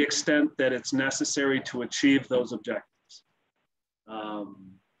is to the extent that it's necessary to achieve those objectives.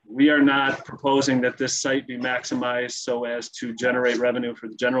 We are not proposing that this site be maximized so as to generate revenue for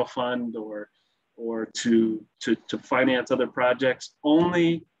the general fund or to finance other projects.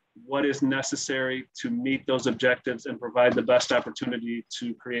 Only what is necessary to meet those objectives and provide the best opportunity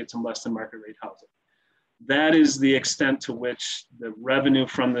to create some less than market rate housing. That is the extent to which the revenue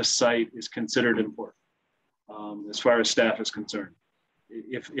from this site is considered important as far as staff is concerned.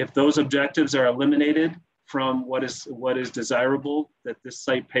 If those objectives are eliminated from what is desirable that this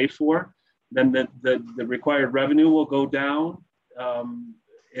site pay for, then the required revenue will go down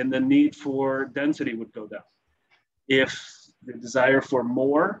and the need for density would go down. If the desire for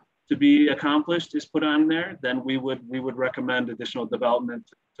more to be accomplished is put on there, then we would recommend additional development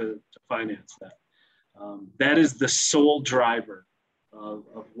to finance that. That is the sole driver of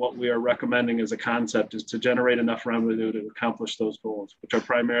what we are recommending as a concept, is to generate enough revenue to accomplish those goals, which are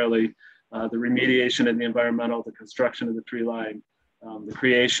primarily the remediation and the environmental, the construction of the tree line, the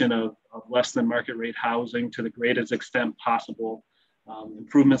creation of less than market rate housing to the greatest extent possible,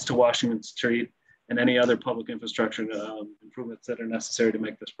 improvements to Washington Street, and any other public infrastructure improvements that are necessary to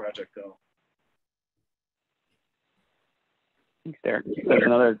make this project go. Thanks, Derek. There's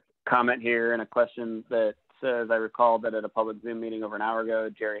another comment here and a question that says, I recall that at a public Zoom meeting over an hour ago,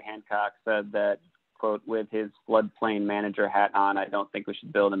 Jerry Hancock said that, quote, with his floodplain manager hat on, I don't think we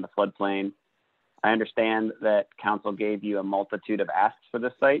should build in the floodplain. I understand that council gave you a multitude of asks for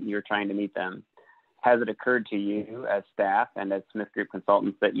this site and you're trying to meet them. Has it occurred to you as staff and as Smith Group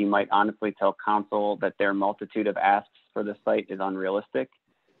consultants that you might honestly tell council that their multitude of asks for this site is unrealistic,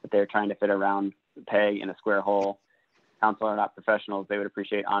 that they're trying to fit a round peg in a square hole? Council are not professionals. They would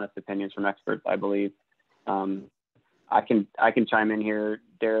appreciate honest opinions from experts, I believe. I can chime in here,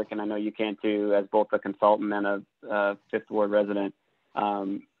 Derek, and I know you can too, as both a consultant and a Fifth Ward resident.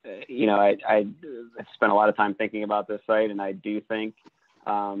 You know, I spent a lot of time thinking about this site, and I do think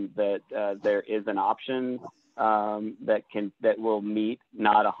that there is an option that will meet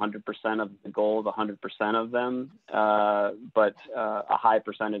not 100% of the goals, 100% of them, but a high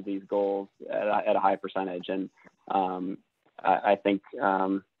percent of these goals at a high percentage. And I think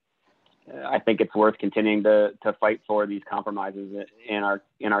it's worth continuing to fight for these compromises in our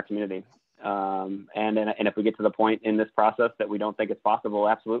community. And if we get to the point in this process that we don't think it's possible,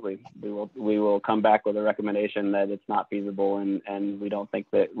 absolutely, we will come back with a recommendation that it's not feasible, and we don't think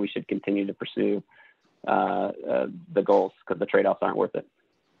that we should continue to pursue the goals because the trade-offs aren't worth it.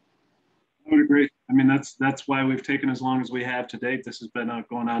 I would agree. I mean, that's why we've taken as long as we have to date. This has been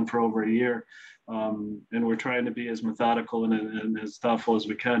going on for over a year, and we're trying to be as methodical and as thoughtful as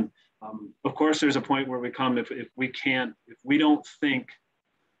we can. Of course, there's a point where we come if we don't think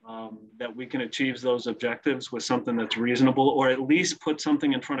that we can achieve those objectives with something that's reasonable, or at least put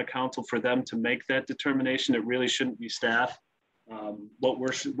something in front of council for them to make that determination. It really shouldn't be staff. What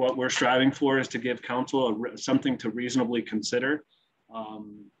we're striving for is to give council something to reasonably consider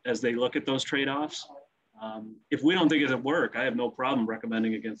as they look at those trade-offs. If we don't think it'll work, I have no problem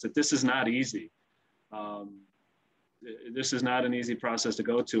recommending against it. This is not easy. This is not an easy process to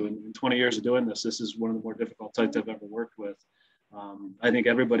go to. In 20 years of doing this, this is one of the more difficult sites I've ever worked with. I think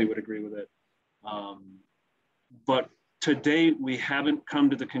everybody would agree with it. But to date, we haven't come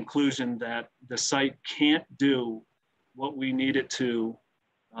to the conclusion that the site can't do what we need it to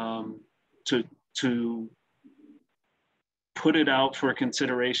put it out for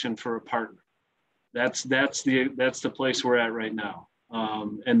consideration for a partner. That's the place we're at right now.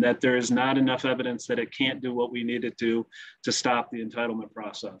 And that there is not enough evidence that it can't do what we need it to stop the entitlement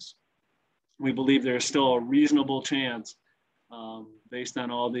process. We believe there's still a reasonable chance, based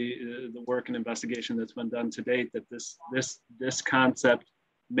on all the work and investigation that's been done to date, that this concept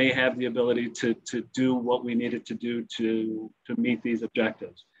may have the ability to do what we need it to do to meet these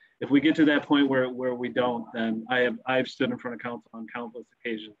objectives. If we get to that point where we don't, then I've stood in front of council on countless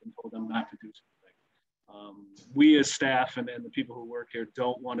occasions and told them not to do something. We as staff and the people who work here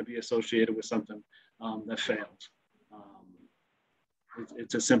don't want to be associated with something that fails.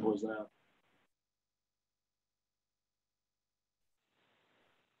 It's as simple as that.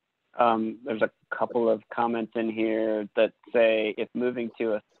 There's a couple of comments in here that say, if moving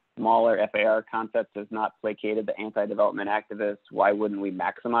to a smaller FAR concept has not placated the anti-development activists, why wouldn't we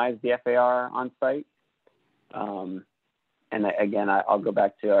maximize the FAR on site? And again, I'll go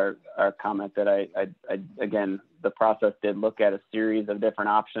back to our comment that again, the process did look at a series of different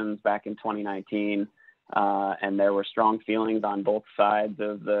options back in 2019, and there were strong feelings on both sides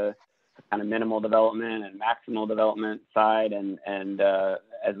of the kind of minimal development and maximal development side, and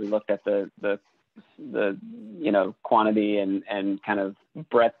as we looked at the quantity and kind of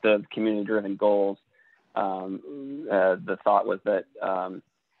breadth of community driven goals, the thought was that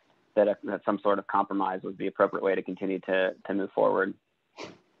that some sort of compromise was the appropriate way to continue to move forward.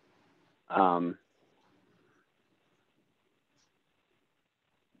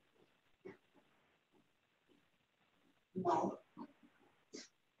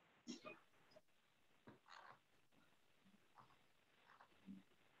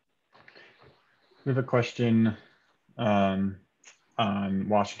 We have a question on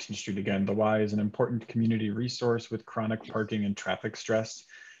Washington Street again. The Y is an important community resource with chronic parking and traffic stress.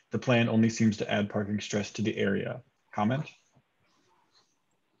 The plan only seems to add parking stress to the area. Comment?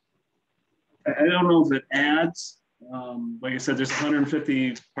 I don't know if it adds. Like I said, there's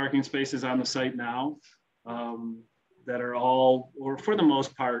 150 parking spaces on the site now that are all, or for the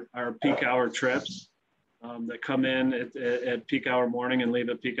most part, are peak hour trips that come in at peak hour morning and leave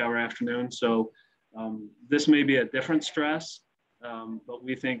at peak hour afternoon. So this may be a different stress, but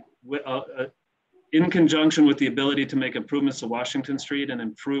we think in conjunction with the ability to make improvements to Washington Street and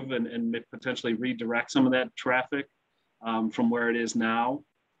improve and potentially redirect some of that traffic from where it is now,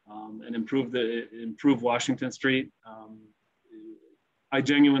 and improve Washington Street. I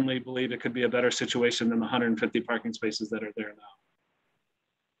genuinely believe it could be a better situation than the 150 parking spaces that are there now.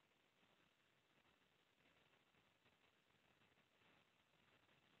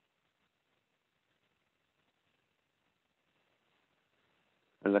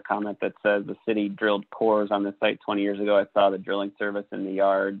 There's a comment that says the city drilled cores on the site 20 years ago. I saw the drilling service in the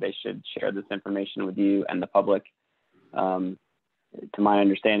yard. They should share this information with you and the public. To my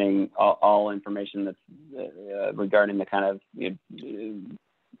understanding, all information that's regarding the kind of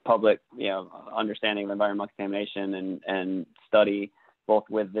public, understanding of environmental contamination and study, both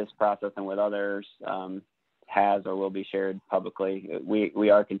with this process and with others, has or will be shared publicly. We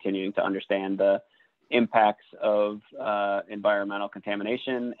are continuing to understand the impacts of environmental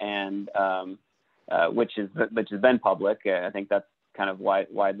contamination, and which has been public. I think that's kind of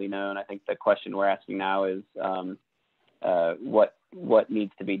widely known. I think the question we're asking now is what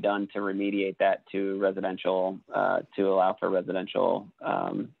needs to be done to remediate that to residential, to allow for residential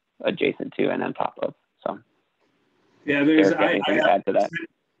adjacent to and on top of. So yeah, there's anything to add to that?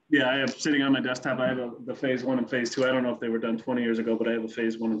 Yeah, I have sitting on my desktop, I have the phase 1 and phase 2. I don't know if they were done 20 years ago, but I have a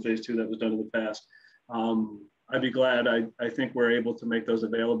phase 1 and phase 2 that was done in the past. I'd be glad. I think we're able to make those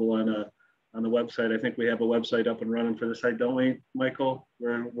available on the website. I think we have a website up and running for the site, don't we, Michael,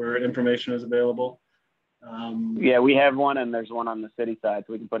 where information is available? Yeah, we have one, and there's one on the city side,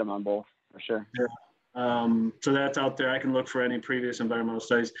 so we can put them on both for sure. Yeah. So that's out there. I can look for any previous environmental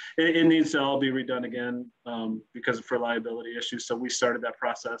studies. It needs to all be redone again because of liability issues. So we started that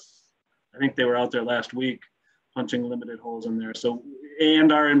process. I think they were out there last week punching limited holes in there. So,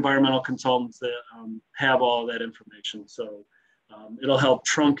 and our environmental consultants that have all that information. So it'll help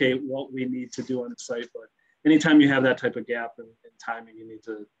truncate what we need to do on the site. But anytime you have that type of gap in timing, you need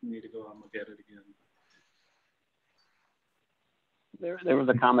to go out and look at it again. There was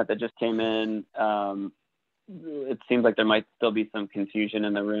a comment that just came in. It seems like there might still be some confusion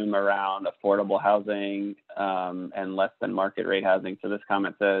in the room around affordable housing and less than market rate housing. So this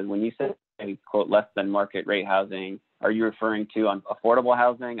comment says, when you say, quote, less than market rate housing, are you referring to affordable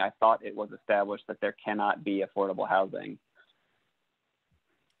housing? I thought it was established that there cannot be affordable housing.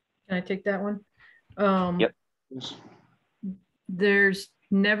 Can I take that one? Yep. There's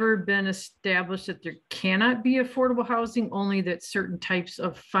never been established that there cannot be affordable housing, only that certain types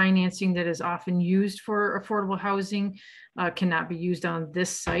of financing that is often used for affordable housing cannot be used on this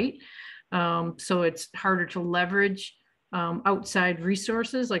site. So it's harder to leverage outside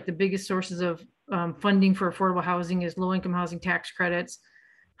resources. Like the biggest sources of funding for affordable housing is low-income housing tax credits,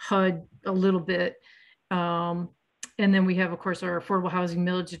 HUD a little bit. And then we have, of course, our affordable housing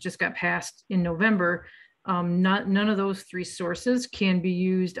millage that just got passed in November. None of those three sources can be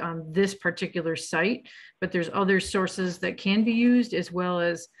used on this particular site, but there's other sources that can be used, as well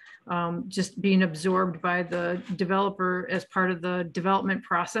as just being absorbed by the developer as part of the development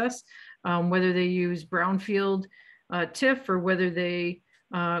process, whether they use brownfield TIF or whether the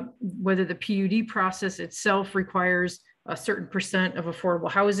PUD process itself requires a certain percent of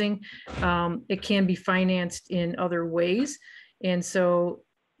affordable housing. It can be financed in other ways. And so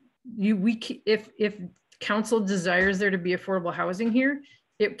if council desires there to be affordable housing here,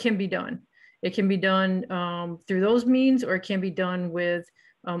 it can be done. It can be done through those means, or it can be done with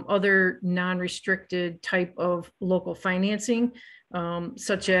other non-restricted type of local financing,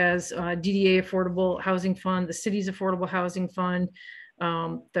 such as DDA Affordable Housing Fund, the city's Affordable Housing Fund,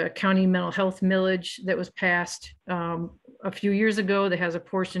 the county mental health millage that was passed a few years ago that has a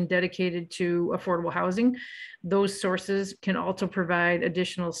portion dedicated to affordable housing. Those sources can also provide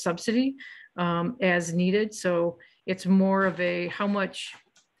additional subsidy as needed. So it's more of a how much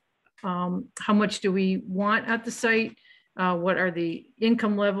do we want at the site? What are the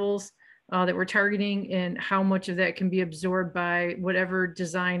income levels that we're targeting, and how much of that can be absorbed by whatever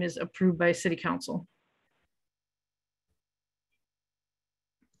design is approved by city council?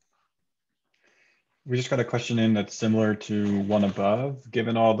 We just got a question in that's similar to one above.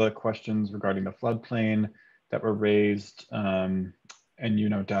 Given all the questions regarding the floodplain that were raised, and you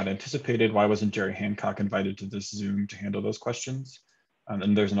no doubt anticipated, why wasn't Jerry Hancock invited to this Zoom to handle those questions?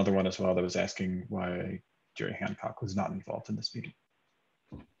 And there's another one as well that was asking why Jerry Hancock was not involved in this meeting.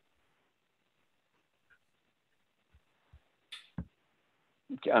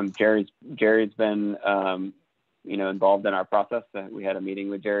 Jerry's been involved in our process. We had a meeting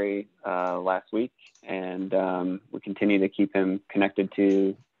with Jerry last week, and we continue to keep him connected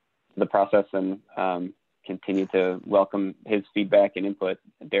to the process and continue to welcome his feedback and input.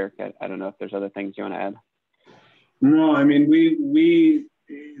 Derek, I don't know if there's other things you want to add. No, I mean,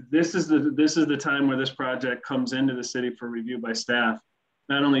 this is the time where this project comes into the city for review by staff.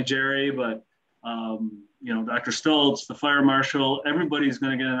 Not only Jerry, but Dr. Stoltz, the fire marshal, everybody's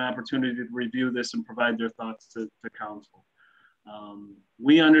going to get an opportunity to review this and provide their thoughts to council.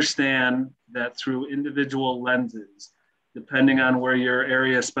 We understand that through individual lenses, depending on where your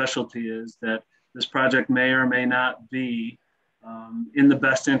area specialty is, that this project may or may not be in the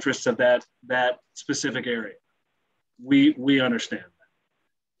best interest of that specific area. We understand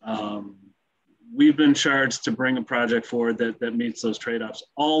that. We've been charged to bring a project forward that meets those trade-offs.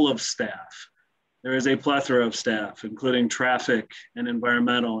 All of staff, there is a plethora of staff, including traffic and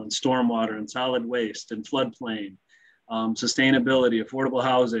environmental and stormwater and solid waste and floodplain, sustainability, affordable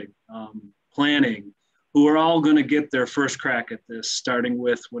housing, planning, who are all going to get their first crack at this, starting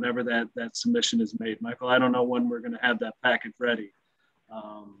with whenever that submission is made. Michael, I don't know when we're going to have that packet ready.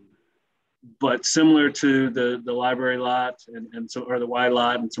 But similar to the library lot or the Y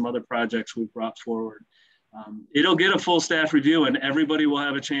lot and some other projects we've brought forward, it'll get a full staff review, and everybody will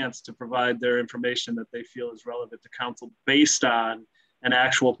have a chance to provide their information that they feel is relevant to council based on an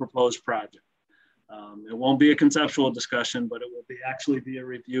actual proposed project. It won't be a conceptual discussion, but it will actually be a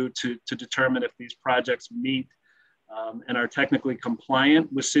review to determine if these projects meet and are technically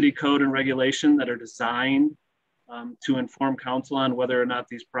compliant with city code and regulation that are designed to inform council on whether or not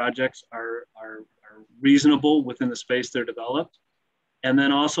these projects are reasonable within the space they're developed, and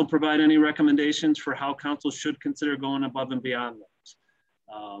then also provide any recommendations for how council should consider going above and beyond those.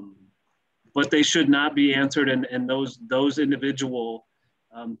 But they should not be answered, and those individual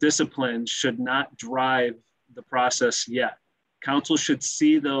disciplines should not drive the process yet. Council should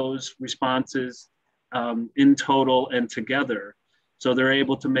see those responses in total and together, so they're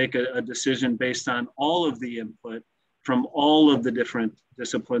able to make a decision based on all of the input from all of the different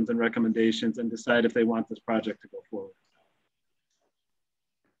disciplines and recommendations and decide if they want this project to go forward.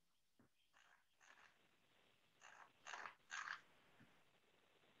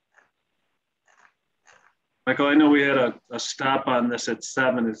 Michael, I know we had a stop on this at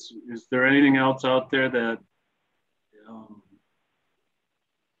 7. Is there anything else out there that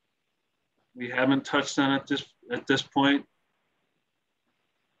we haven't touched on at this point?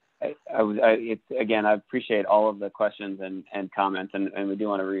 Again, I appreciate all of the questions and comments, and we do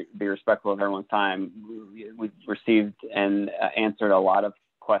want to be respectful of everyone's time. We've received and answered a lot of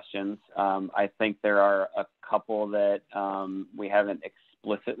questions. I think there are a couple that we haven't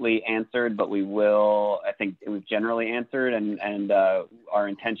explicitly answered, but we will. I think we've generally answered, and our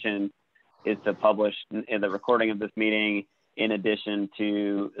intention is to publish in the recording of this meeting, in addition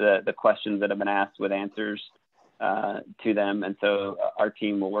to the questions that have been asked with answers to them. And so our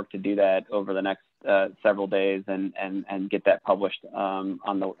team will work to do that over the next several days and get that published on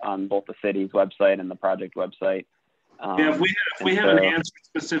both the city's website and the project website. Yeah, if we haven't answered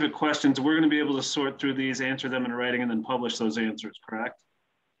specific questions, we're going to be able to sort through these, answer them in writing, and then publish those answers, correct?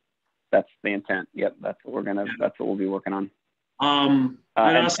 That's the intent. Yep, that's what we'll be working on. And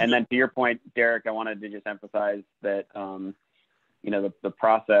then to your point, Derek, I wanted to just emphasize that the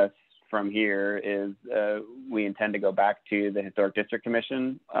process from here is we intend to go back to the Historic District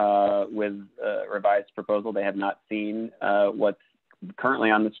Commission with a revised proposal. They have not seen what's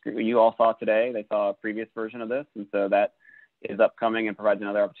currently on the screen. You all saw today. They saw a previous version of this, and so that is upcoming and provides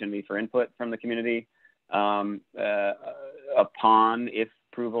another opportunity for input from the community. Upon, if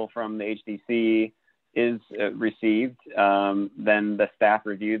approval from the HDC is received, then the staff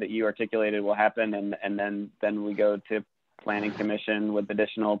review that you articulated will happen, and then we go to Planning Commission with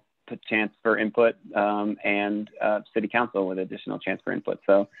additional chance for input, and City Council with additional chance for input.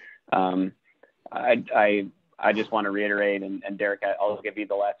 So I just want to reiterate, and Derek, I'll give you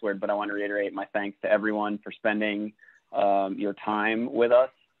the last word, but I want to reiterate my thanks to everyone for spending your time with us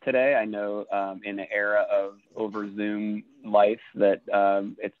today. I know in an era of over Zoom life that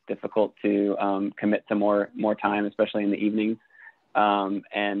it's difficult to commit to more time, especially in the evenings.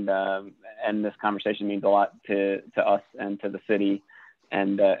 And this conversation means a lot to us and to the city,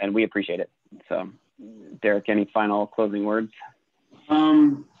 and we appreciate it. So, Derek, any final closing words?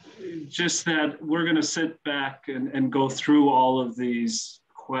 Just that we're going to sit back and go through all of these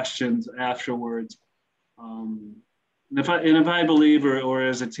questions afterwards. And if I believe, or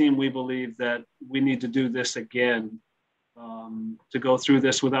as a team, we believe that we need to do this again to go through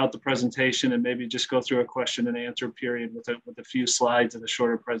this without the presentation and maybe just go through a question and answer period with a few slides and a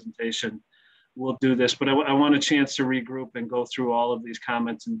shorter presentation, we'll do this. But I want a chance to regroup and go through all of these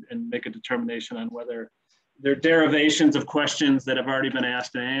comments and make a determination on whether they're derivations of questions that have already been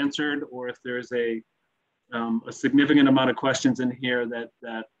asked and answered, or if there's a significant amount of questions in here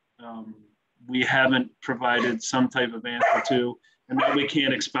that we haven't provided some type of answer to, and that we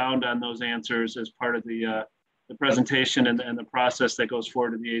can't expound on those answers as part of the presentation and the process that goes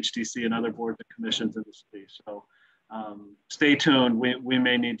forward to the HDC and other boards and commissions in the city. So stay tuned. We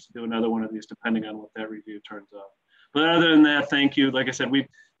may need to do another one of these depending on what that review turns out. But other than that, thank you. Like I said, we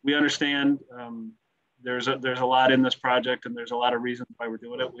understand there's a lot in this project, and there's a lot of reasons why we're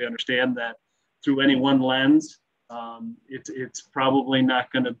doing it. We understand that through any one lens, it's probably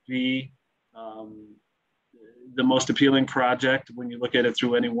not going to be the most appealing project when you look at it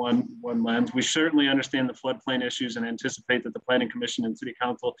through any one lens. We certainly understand the floodplain issues and anticipate that the Planning Commission and City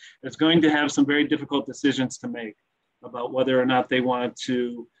Council is going to have some very difficult decisions to make about whether or not they want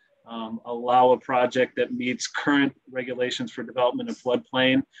to allow a project that meets current regulations for development in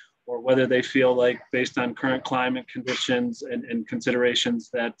floodplain, or whether they feel like, based on current climate conditions and considerations,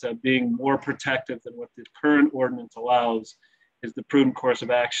 that being more protective than what the current ordinance allows is the prudent course of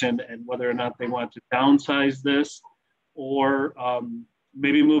action, and whether or not they want to downsize this or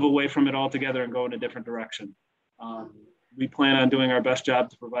maybe move away from it altogether and go in a different direction. We plan on doing our best job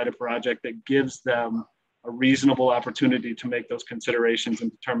to provide a project that gives them a reasonable opportunity to make those considerations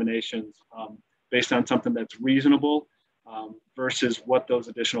and determinations based on something that's reasonable versus what those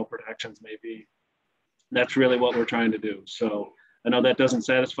additional protections may be. That's really what we're trying to do. So I know that doesn't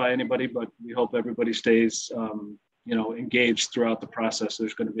satisfy anybody, but we hope everybody stays engaged throughout the process.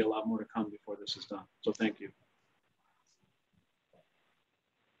 There's going to be a lot more to come before this is done. So thank you.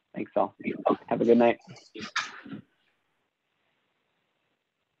 Thanks all. Have a good night.